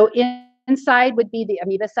 and so inside would be the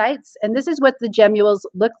amoebocytes, and this is what the gemules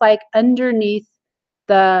look like underneath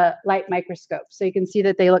the light microscope. So you can see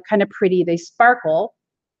that they look kind of pretty, they sparkle.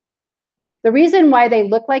 The reason why they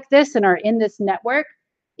look like this and are in this network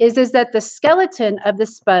is that the skeleton of the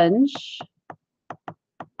sponge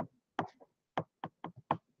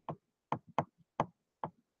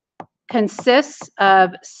consists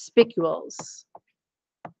of spicules.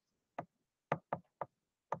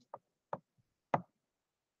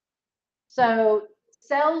 So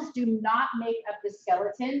cells do not make up the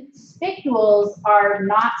skeleton. Spicules are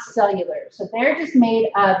not cellular. So they're just made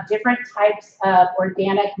of different types of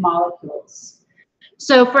organic molecules.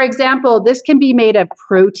 So for example, this can be made of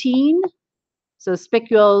protein. So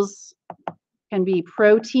spicules can be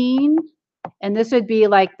protein. And this would be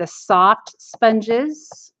like the soft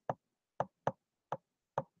sponges.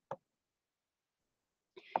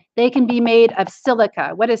 They can be made of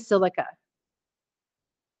silica. What is silica?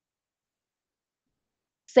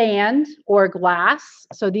 Sand or glass.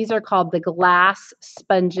 So these are called the glass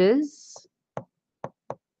sponges.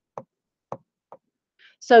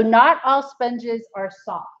 So not all sponges are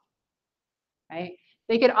soft, right?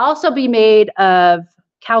 They could also be made of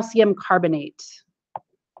calcium carbonate.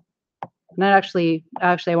 Not actually,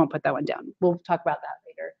 I won't put that one down. We'll talk about that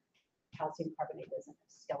later. Calcium carbonate isn't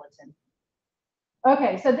a skeleton.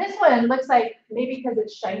 Okay, so this one looks like, maybe because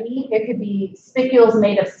it's shiny, it could be spicules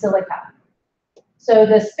made of silica. So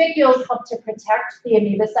the spicules help to protect the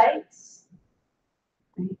amoebocytes.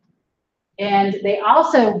 And they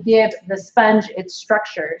also give the sponge its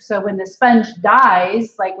structure. So when the sponge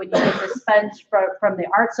dies, like when you get the sponge from the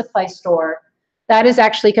art supply store, that is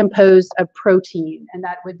actually composed of protein, and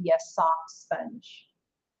that would be a soft sponge.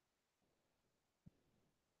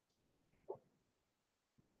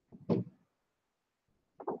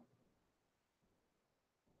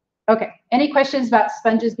 Okay, any questions about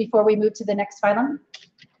sponges before we move to the next phylum?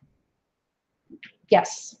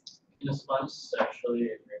 Yes. Can a sponge sexually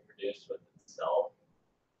reproduce with itself?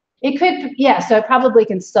 It could, yeah, so it probably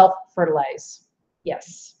can self-fertilize.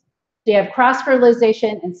 Yes. So you have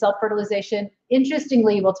cross-fertilization and self-fertilization.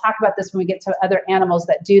 Interestingly, we'll talk about this when we get to other animals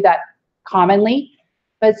that do that commonly.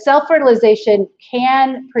 But self-fertilization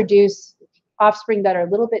can produce offspring that are a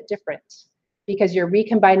little bit different because you're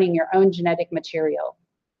recombining your own genetic material.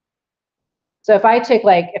 So if I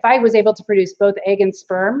was able to produce both egg and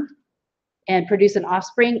sperm and produce an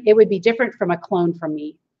offspring, it would be different from a clone from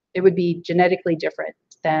me. It would be genetically different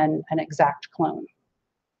than an exact clone.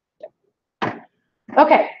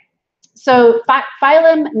 Okay, so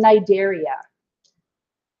phylum Cnidaria.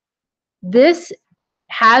 This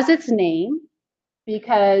has its name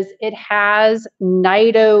because it has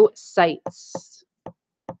cnidocytes,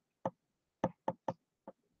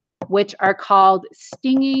 which are called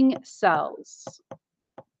stinging cells.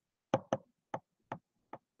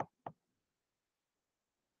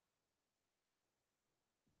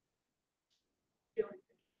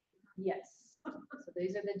 Yes, so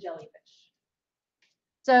these are the jellyfish.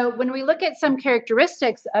 So when we look at some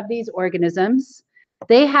characteristics of these organisms,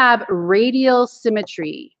 they have radial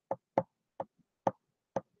symmetry,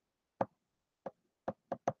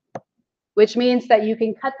 which means that you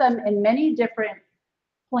can cut them in many different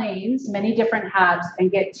planes, many different halves,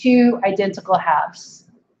 and get two identical halves.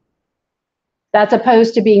 That's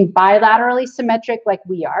opposed to being bilaterally symmetric like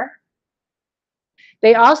we are.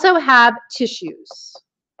 They also have tissues.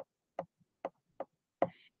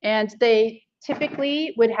 And they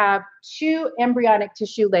typically would have two embryonic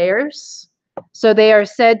tissue layers. So they are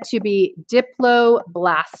said to be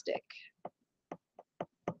diploblastic.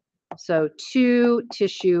 So two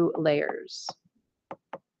tissue layers.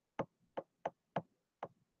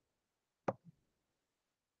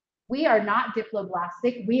 We are not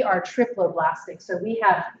diploblastic, we are triploblastic. So we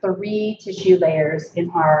have 3 tissue layers in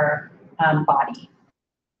our body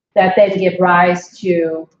that then give rise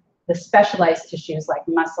to the specialized tissues like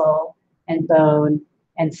muscle and bone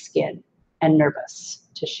and skin and nervous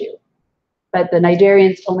tissue. But the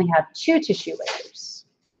cnidarians only have 2 tissue layers.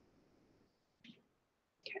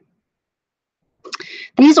 Okay.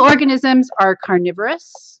 These organisms are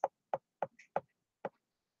carnivorous.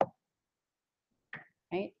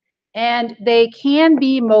 Right? And they can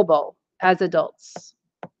be mobile as adults.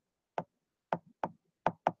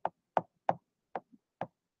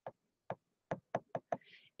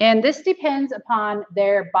 And this depends upon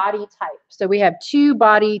their body type. So we have 2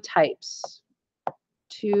 body types.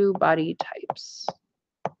 2 body types.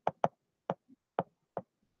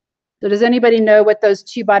 So does anybody know what those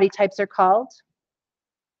 2 body types are called?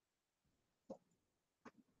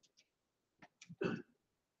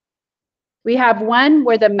 We have one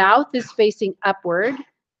where the mouth is facing upward,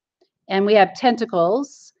 and we have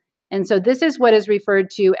tentacles. And so this is what is referred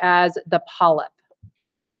to as the polyp.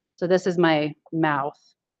 So this is my mouth.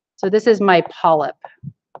 So this is my polyp.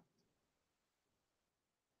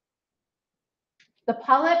 The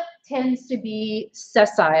polyp tends to be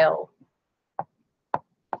sessile.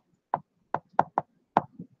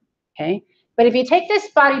 Okay, but if you take this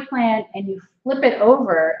body plan and you flip it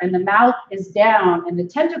over and the mouth is down and the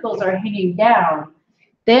tentacles are hanging down,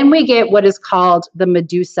 then we get what is called the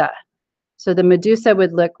medusa. So the medusa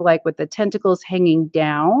would look like with the tentacles hanging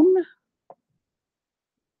down.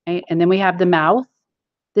 Okay, and then we have the mouth.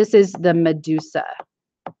 This is the medusa.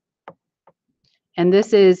 And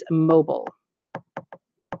this is mobile.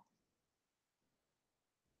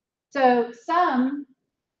 So some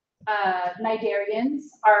cnidarians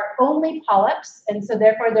are only polyps, and so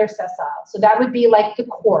therefore they're sessile. So that would be like the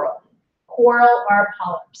coral. Coral are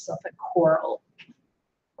polyps, so put coral.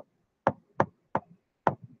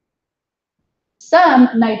 Some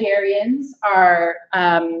cnidarians are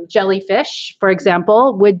jellyfish, for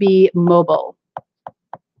example, would be mobile.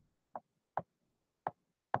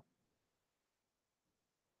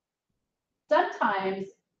 Sometimes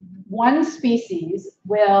one species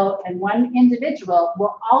will, and one individual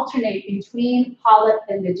will alternate between polyp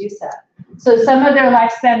and medusa. So some of their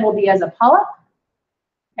lifespan will be as a polyp,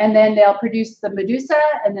 and then they'll produce the medusa,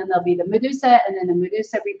 and then there'll be the medusa, and then the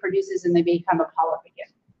medusa reproduces and they become a polyp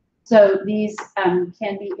again. So these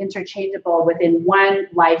can be interchangeable within one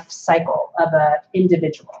life cycle of an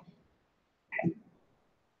individual. Okay.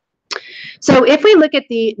 So if we look at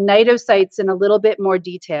the cnidocytes in a little bit more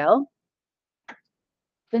detail,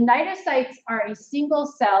 the cnidocytes are a single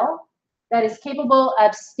cell that is capable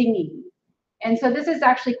of stinging. And so this is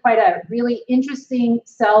actually quite a really interesting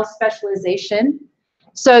cell specialization,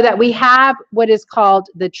 so that we have what is called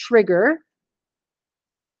the trigger.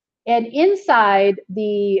 And inside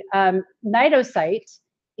the cnidocyte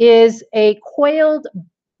is a coiled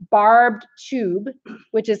barbed tube,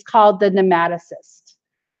 which is called the nematocyst.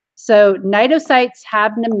 So cnidocytes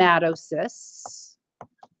have nematocysts.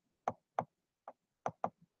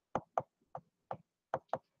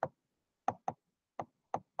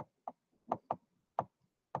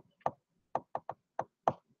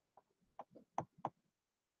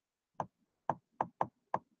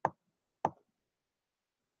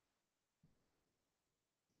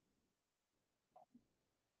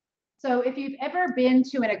 So if you've ever been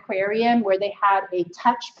to an aquarium where they had a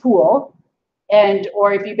touch pool, and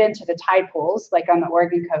or if you've been to the tide pools, like on the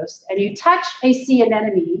Oregon coast, and you touch a sea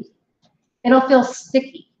anemone, it'll feel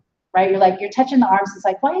sticky, right? You're touching the arms, it's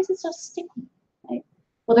like, why is it so sticky? Right?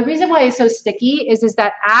 Well, the reason why it's so sticky is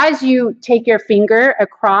that as you take your finger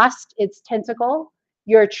across its tentacle,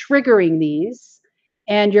 you're triggering these,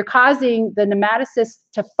 and you're causing the nematocyst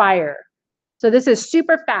to fire. So this is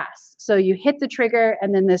super fast. So you hit the trigger,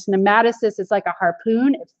 and then this nematocyst is like a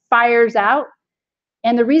harpoon. It fires out.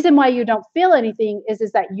 And the reason why you don't feel anything is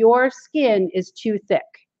that your skin is too thick,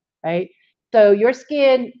 right? So your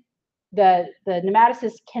skin, the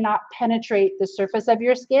nematocyst cannot penetrate the surface of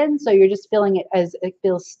your skin, so you're just feeling it as it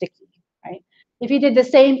feels sticky, right? If you did the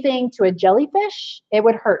same thing to a jellyfish, it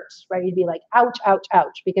would hurt, right? You'd be like, ouch, ouch,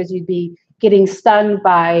 ouch, because you'd be getting stung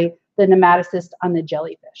by the nematocyst on the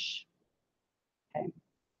jellyfish. Okay.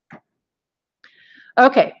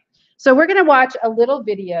 Okay, so we're going to watch a little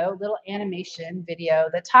video, little animation video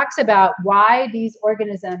that talks about why these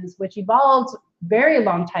organisms, which evolved very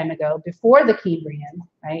long time ago, before the Cambrian,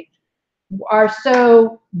 right, are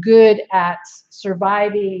so good at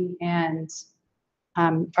surviving and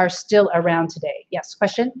are still around today. Yes,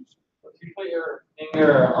 question? If you put your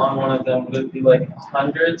finger on one of them, would it be like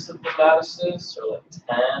hundreds of nematocysts, or like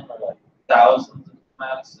 10, or like thousands of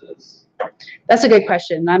nematocysts? That's a good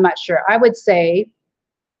question. I'm not sure. I would say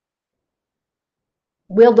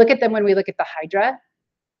we'll look at them when we look at the Hydra.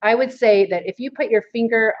 I would say that if you put your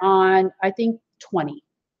finger on, I think 20,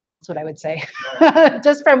 that's what I would say.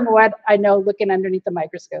 Just from what I know looking underneath the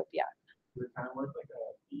microscope, yeah. Does it kind of look like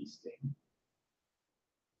a bee sting?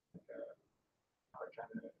 Like how it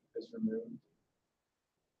kind of is removed?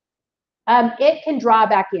 It can draw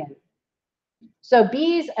back in. So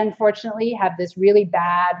bees, unfortunately, have this really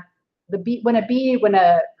bad, when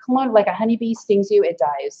a honeybee stings you, it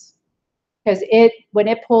dies. Because when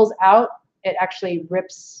it pulls out, it actually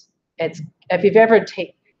rips if you've ever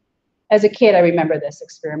as a kid, I remember this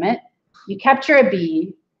experiment. You capture a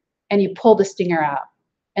bee and you pull the stinger out,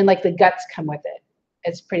 and like the guts come with it.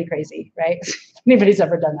 It's pretty crazy, right? If anybody's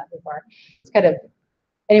ever done that before. It's kind of,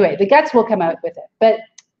 anyway, the guts will come out with it. But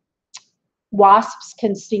wasps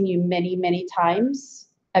can sting you many, many times.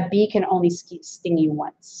 A bee can only sting you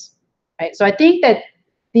once, right? So I think that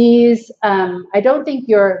these, I don't think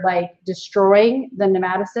you're like destroying the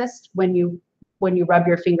nematocyst when you rub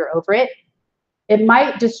your finger over it. It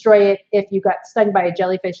might destroy it if you got stung by a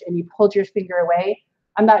jellyfish and you pulled your finger away,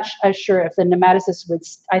 I'm not as sure if the nematocyst would,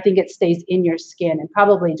 I think it stays in your skin and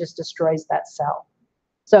probably just destroys that cell.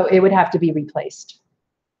 So it would have to be replaced.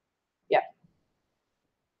 Yeah.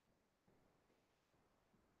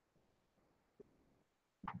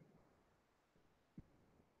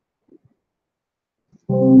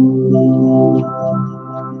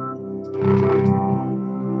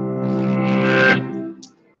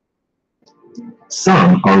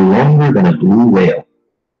 Some are longer than a blue whale.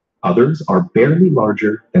 Others are barely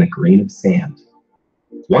larger than a grain of sand.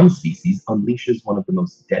 One species unleashes one of the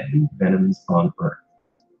most deadly venoms on Earth.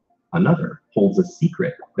 Another holds a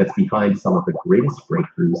secret that's behind some of the greatest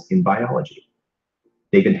breakthroughs in biology.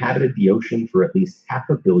 They've inhabited the ocean for at least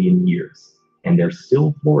 500 million years, and they're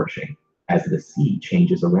still flourishing as the sea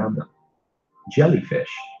changes around them.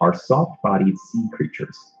 Jellyfish are soft-bodied sea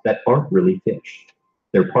creatures that aren't really fish.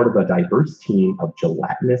 They're part of a diverse team of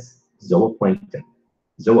gelatinous zooplankton,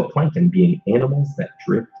 zooplankton being animals that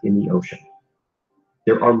drift in the ocean.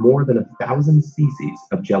 There are more than 1,000 species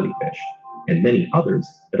of jellyfish, and many others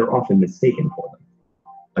that are often mistaken for them.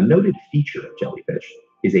 A noted feature of jellyfish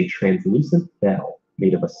is a translucent bell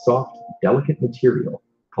made of a soft, delicate material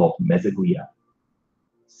called mesoglea.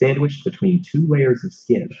 Sandwiched between two layers of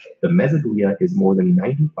skin, the mesoglea is more than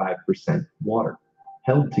 95% water,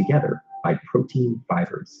 held together by protein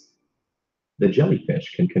fibers. The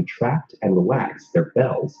jellyfish can contract and relax their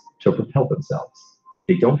bells to propel themselves.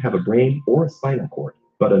 They don't have a brain or a spinal cord,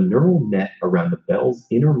 but a neural net around the bell's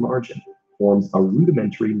inner margin forms a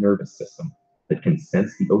rudimentary nervous system that can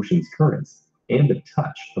sense the ocean's currents and the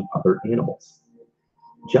touch of other animals.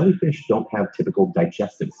 Jellyfish don't have typical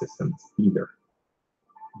digestive systems either.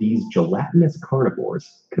 These gelatinous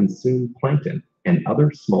carnivores consume plankton and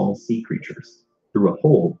other small sea creatures through a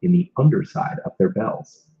hole in the underside of their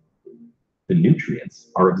bells. The nutrients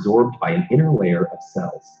are absorbed by an inner layer of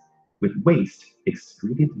cells, with waste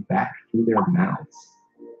excreted back through their mouths.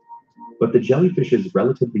 But the jellyfish's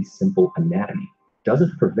relatively simple anatomy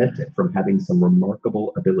doesn't prevent it from having some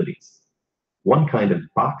remarkable abilities. One kind of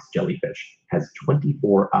box jellyfish has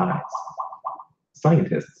 24 eyes.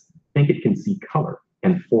 Scientists think it can see color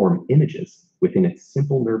and form images within its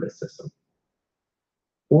simple nervous system.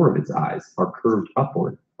 4 of its eyes are curved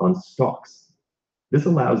upward on stalks. This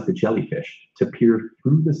allows the jellyfish to peer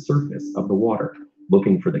through the surface of the water,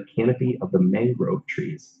 looking for the canopy of the mangrove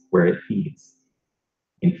trees where it feeds.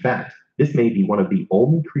 In fact, this may be one of the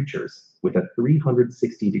only creatures with a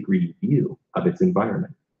 360-degree view of its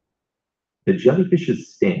environment. The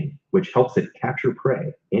jellyfish's sting, which helps it capture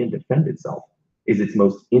prey and defend itself, is its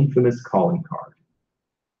most infamous calling card.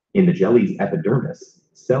 In the jelly's epidermis,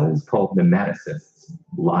 cells called nematocysts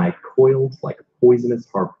lie coiled like poisonous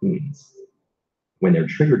harpoons. When they're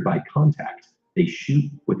triggered by contact, they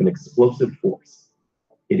shoot with an explosive force.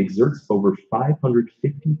 It exerts over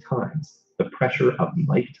 550 times the pressure of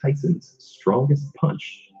Mike Tyson's strongest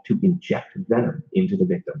punch to inject venom into the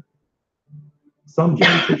victim. Some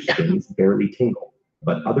jellyfish stings barely tingle,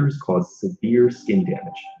 but others cause severe skin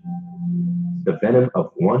damage. The venom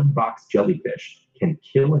of one box jellyfish can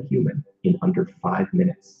kill a human in under 5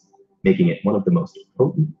 minutes, making it one of the most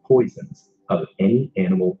potent poisons of any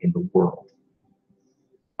animal in the world.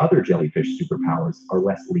 Other jellyfish superpowers are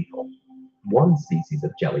less lethal. One species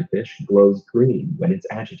of jellyfish glows green when it's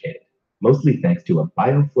agitated, mostly thanks to a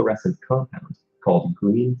biofluorescent compound called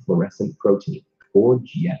green fluorescent protein, or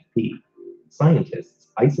GFP. Scientists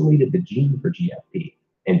isolated the gene for GFP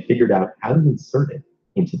and figured out how to insert it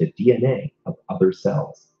into the DNA of other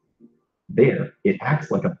cells. There, it acts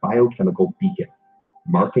like a biochemical beacon,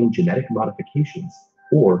 marking genetic modifications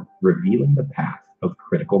or revealing the path of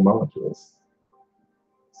critical molecules.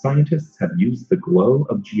 Scientists have used the glow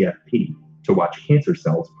of GFP to watch cancer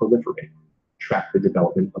cells proliferate, track the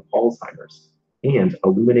development of Alzheimer's, and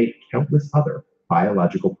illuminate countless other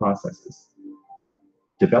biological processes.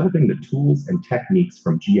 Developing the tools and techniques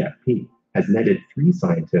from GFP has netted 3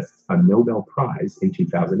 scientists a Nobel Prize in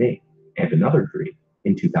 2008 and another 3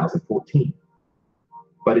 in 2014.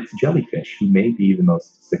 But it's jellyfish who may be the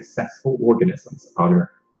most successful organisms on Earth.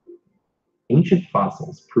 Ancient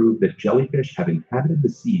fossils prove that jellyfish have inhabited the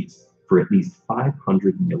seas for at least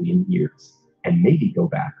 500 million years, and maybe go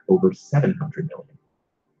back over 700 million.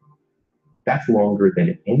 That's longer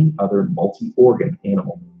than any other multi-organ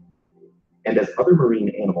animal. And as other marine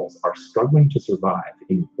animals are struggling to survive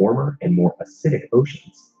in warmer and more acidic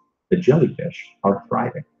oceans, the jellyfish are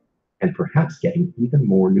thriving, and perhaps getting even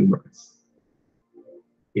more numerous.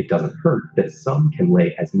 It doesn't hurt that some can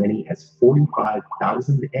lay as many as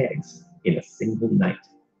 45,000 eggs in a single night.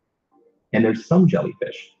 And there's some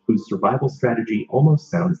jellyfish whose survival strategy almost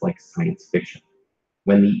sounds like science fiction.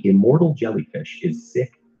 When the immortal jellyfish is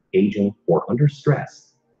sick, aging, or under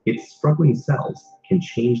stress, its struggling cells can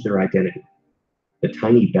change their identity. The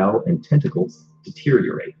tiny bell and tentacles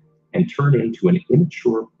deteriorate and turn into an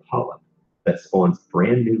immature polyp that spawns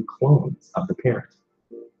brand new clones of the parent.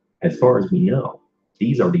 As far as we know,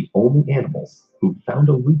 these are the only animals who found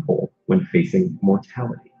a loophole when facing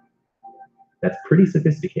mortality. That's pretty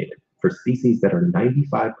sophisticated for species that are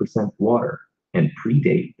 95% water and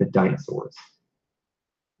predate the dinosaurs.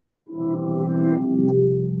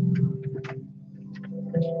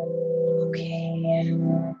 Okay.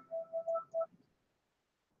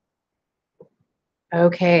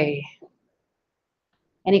 Okay.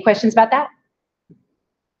 Any questions about that?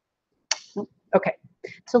 Nope. Okay.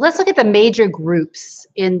 So let's look at the major groups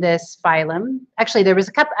in this phylum. Actually, there was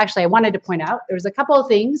a couple, I wanted to point out, there was a couple of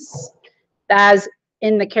things as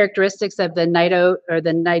in the characteristics of the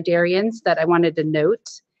cnidarians that I wanted to note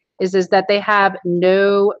is that they have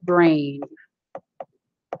no brain,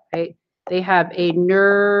 right? They have a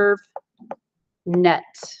nerve net,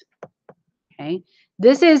 okay?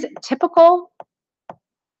 This is typical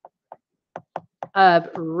of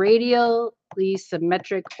radially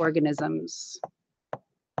symmetric organisms.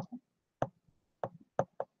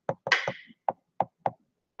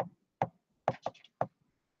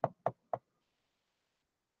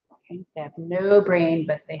 Okay, they have no brain,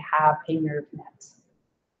 but they have a nerve net.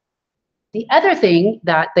 The other thing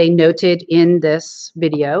that they noted in this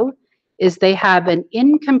video is they have an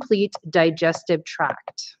incomplete digestive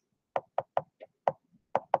tract.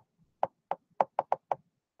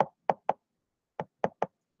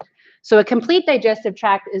 So a complete digestive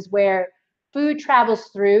tract is where food travels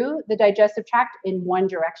through the digestive tract in one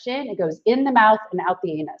direction. It goes in the mouth and out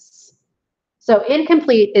the anus. So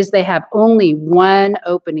incomplete is they have only one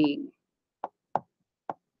opening.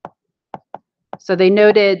 So they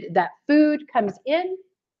noted that food comes in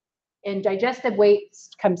and digestive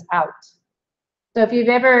waste comes out. So if you've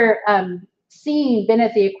ever been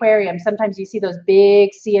at the aquarium, sometimes you see those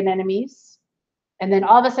big sea anemones, and then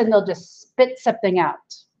all of a sudden they'll just spit something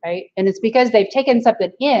out, right? And it's because they've taken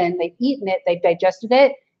something in, they've eaten it, they've digested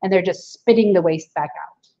it, and they're just spitting the waste back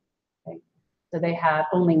out. Okay? So they have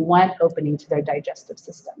only one opening to their digestive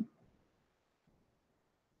system.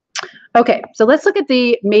 Okay, so let's look at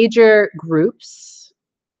the major groups.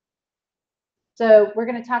 So we're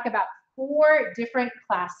going to talk about 4 different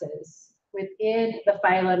classes within the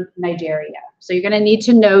phylum Cnidaria. So you're going to need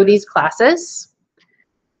to know these classes.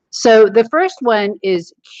 So the first one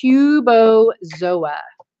is Cubozoa.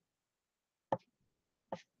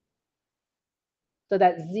 So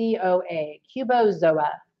that's Z-O-A, Cubozoa.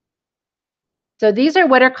 So these are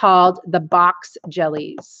what are called the box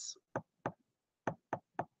jellies.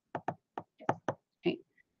 Okay.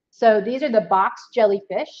 So these are the box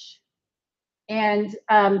jellyfish. And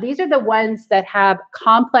these are the ones that have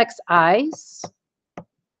complex eyes.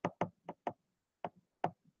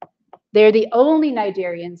 They're the only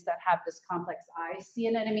cnidarians that have this complex eye. Sea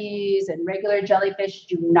anemones and regular jellyfish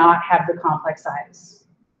do not have the complex eyes.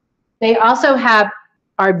 They also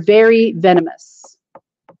are very venomous.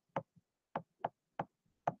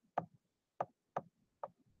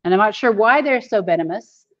 And I'm not sure why they're so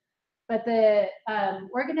venomous, but the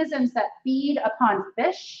organisms that feed upon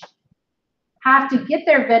fish have to get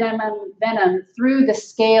their venom through the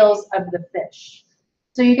scales of the fish.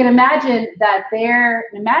 So you can imagine that their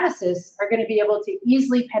nematocysts are going to be able to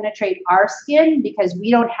easily penetrate our skin because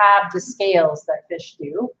we don't have the scales that fish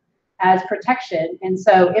do as protection. And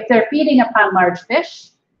so if they're feeding upon large fish,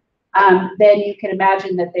 then you can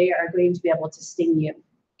imagine that they are going to be able to sting you.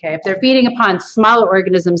 Okay, if they're feeding upon smaller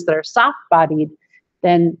organisms that are soft-bodied,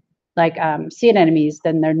 then like sea anemones,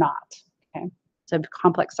 then they're not. Okay, so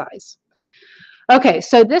complex size. Okay,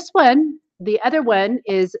 so this one, the other one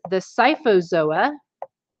is the Scyphozoa.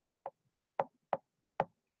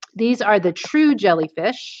 These are the true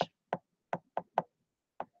jellyfish.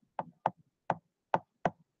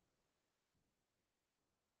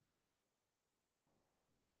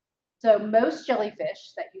 So most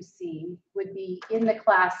jellyfish that you see would be in the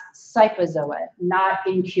class Scyphozoa, not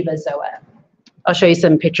in Cubozoa. I'll show you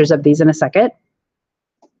some pictures of these in a second.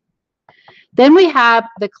 Then we have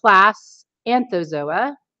the class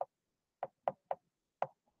Anthozoa.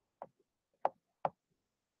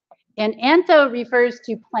 And antho refers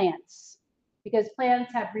to plants because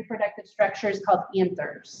plants have reproductive structures called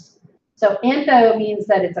anthers. So antho means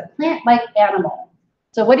that it's a plant-like animal.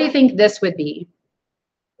 So what do you think this would be?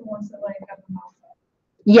 The ones that like have the mouth.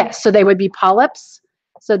 Yes, so they would be polyps.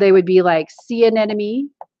 So they would be like sea anemone.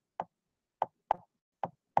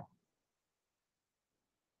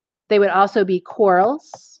 They would also be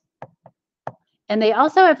corals. And they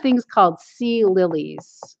also have things called sea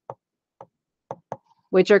lilies,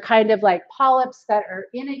 which are kind of like polyps that are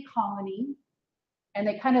in a colony, and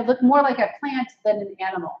they kind of look more like a plant than an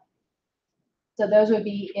animal. So those would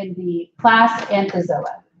be in the class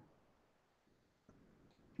Anthozoa.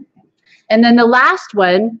 And then the last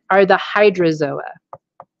one are the hydrozoa.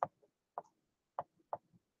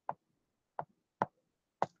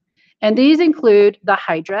 And these include the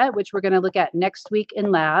hydra, which we're going to look at next week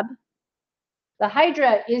in lab. The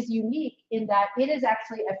hydra is unique in that it is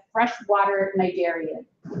actually a freshwater cnidarian.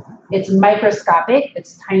 It's microscopic,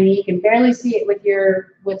 it's tiny, you can barely see it with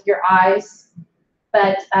your eyes,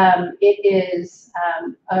 but it is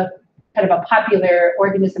a kind of a popular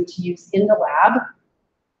organism to use in the lab.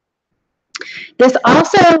 This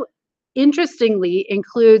also, interestingly,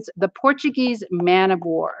 includes the Portuguese man of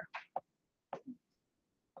war.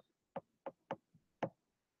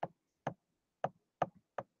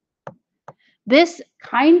 This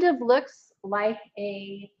kind of looks like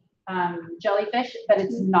a jellyfish, but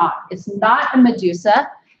it's not. It's not a medusa.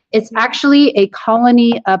 It's actually a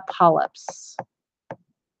colony of polyps.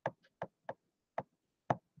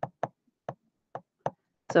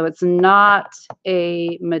 So it's not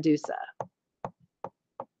a medusa.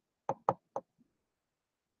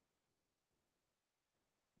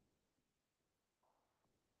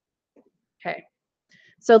 Okay,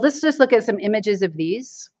 so let's just look at some images of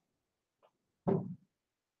these.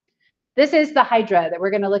 This is the hydra that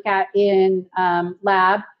we're going to look at in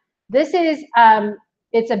lab. This is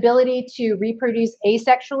its ability to reproduce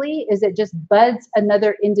asexually, is it just buds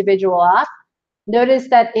another individual off. Notice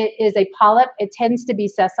that it is a polyp. It tends to be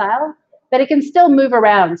sessile, but it can still move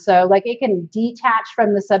around. So like it can detach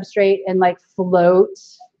from the substrate and like float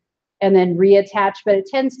and then reattach, but it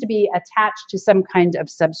tends to be attached to some kind of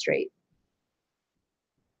substrate.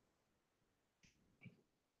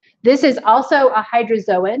 This is also a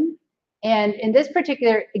hydrozoan. And in this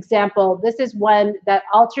particular example, this is one that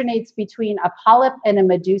alternates between a polyp and a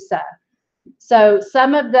medusa. So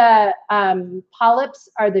some of the polyps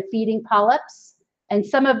are the feeding polyps, and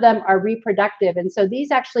some of them are reproductive. And so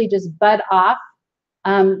these actually just bud off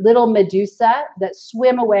little medusa that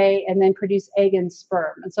swim away and then produce egg and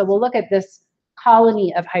sperm. And so we'll look at this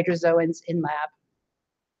colony of hydrozoans in lab.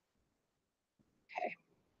 Okay.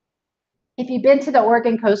 If you've been to the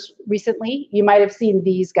Oregon coast recently, you might have seen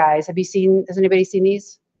these guys. Has anybody seen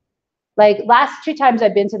these? Like last 2 times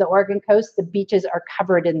I've been to the Oregon coast, the beaches are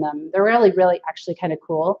covered in them. They're really, really actually kind of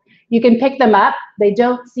cool. You can pick them up. They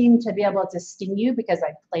don't seem to be able to sting you because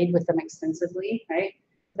I've played with them extensively, right?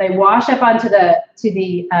 They wash up onto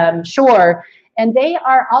the shore, and they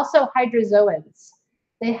are also hydrozoans.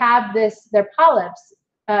 They have they're polyps.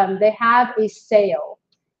 They have a sail,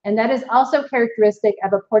 and that is also characteristic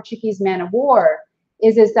of a Portuguese man of war,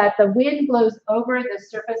 is that the wind blows over the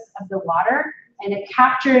surface of the water, and it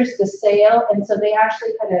captures the sail, and so they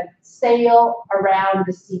actually kind of sail around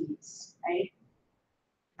the seas, right?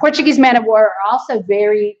 Portuguese man of war are also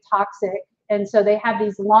very toxic, and so they have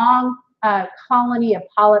these long colony of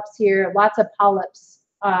polyps here, lots of polyps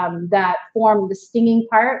that form the stinging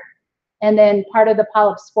part, and then part of the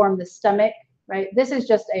polyps form the stomach, right? This is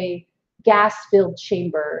just a gas-filled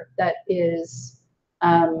chamber that is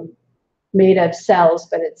made of cells,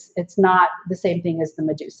 but it's not the same thing as the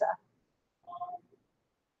medusa.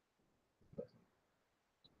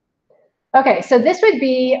 Okay, so this would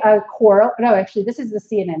be a coral. No, actually, this is the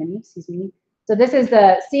sea anemone, excuse me. So this is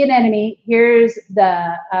the sea anemone. Here's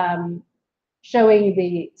the showing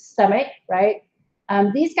the stomach, right?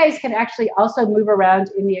 These guys can actually also move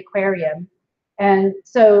around in the aquarium. And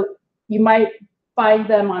so you might find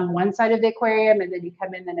them on one side of the aquarium, and then you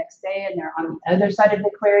come in the next day and they're on the other side of the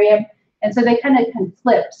aquarium. And so they kind of can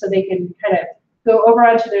flip, so they can kind of go over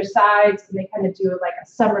onto their sides, and they kind of do like a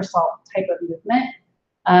somersault type of movement.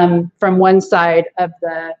 From one side of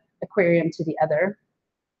the aquarium to the other.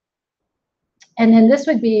 And then this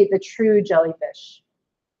would be the true jellyfish.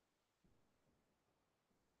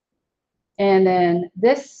 And then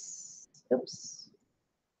this, oops.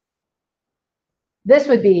 This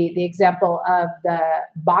would be the example of the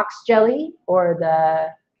box jelly or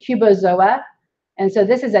the cubozoa. And so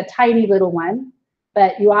this is a tiny little one,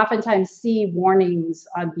 but you oftentimes see warnings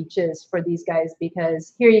on beaches for these guys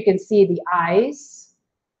because here you can see the eyes.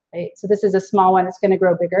 Right? So this is a small one, it's going to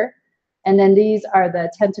grow bigger. And then these are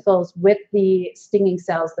the tentacles with the stinging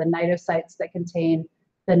cells, the cnidocytes that contain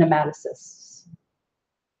the nematocysts.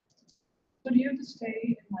 So do you have to stay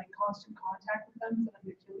in like constant contact with them for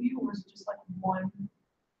them to kill you, or is it just like one?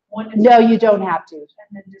 No, you don't have to. And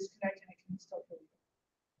then disconnect and it can still kill you.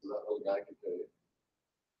 So that little guy can kill you.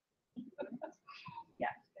 Yeah.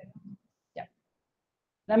 Yeah.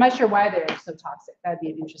 I'm not sure why they're so toxic. That'd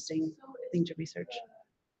be an interesting thing to research.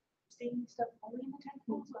 Same stuff only in the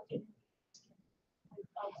tentacles, like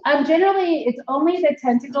Generally, it's only the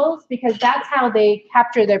tentacles because that's how they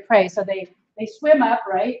capture their prey. So they swim up,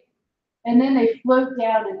 right? And then they float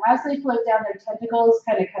down, and as they float down, their tentacles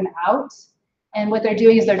kind of come out. And what they're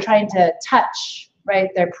doing is they're trying to touch, right,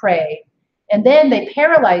 their prey. And then they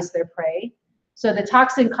paralyze their prey. So the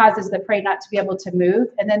toxin causes the prey not to be able to move,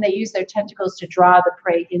 and then they use their tentacles to draw the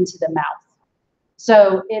prey into the mouth.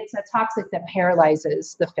 So it's a toxic that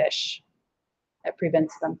paralyzes the fish. That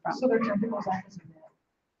prevents them from. so their tentacles act as a net.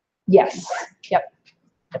 Yes, yep.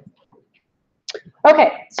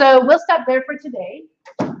 Okay, so we'll stop there for today.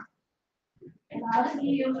 And I'll see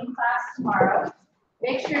you in class tomorrow.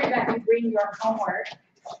 Make sure that you bring your homework.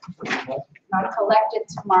 I'll collect it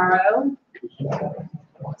tomorrow.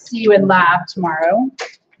 See you in lab tomorrow.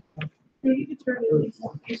 You could turn it,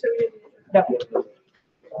 you said we didn't. No.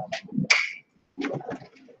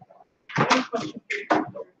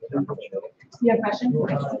 You have a question?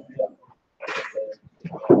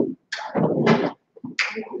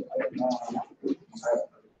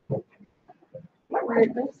 Right,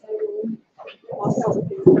 so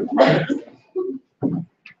also.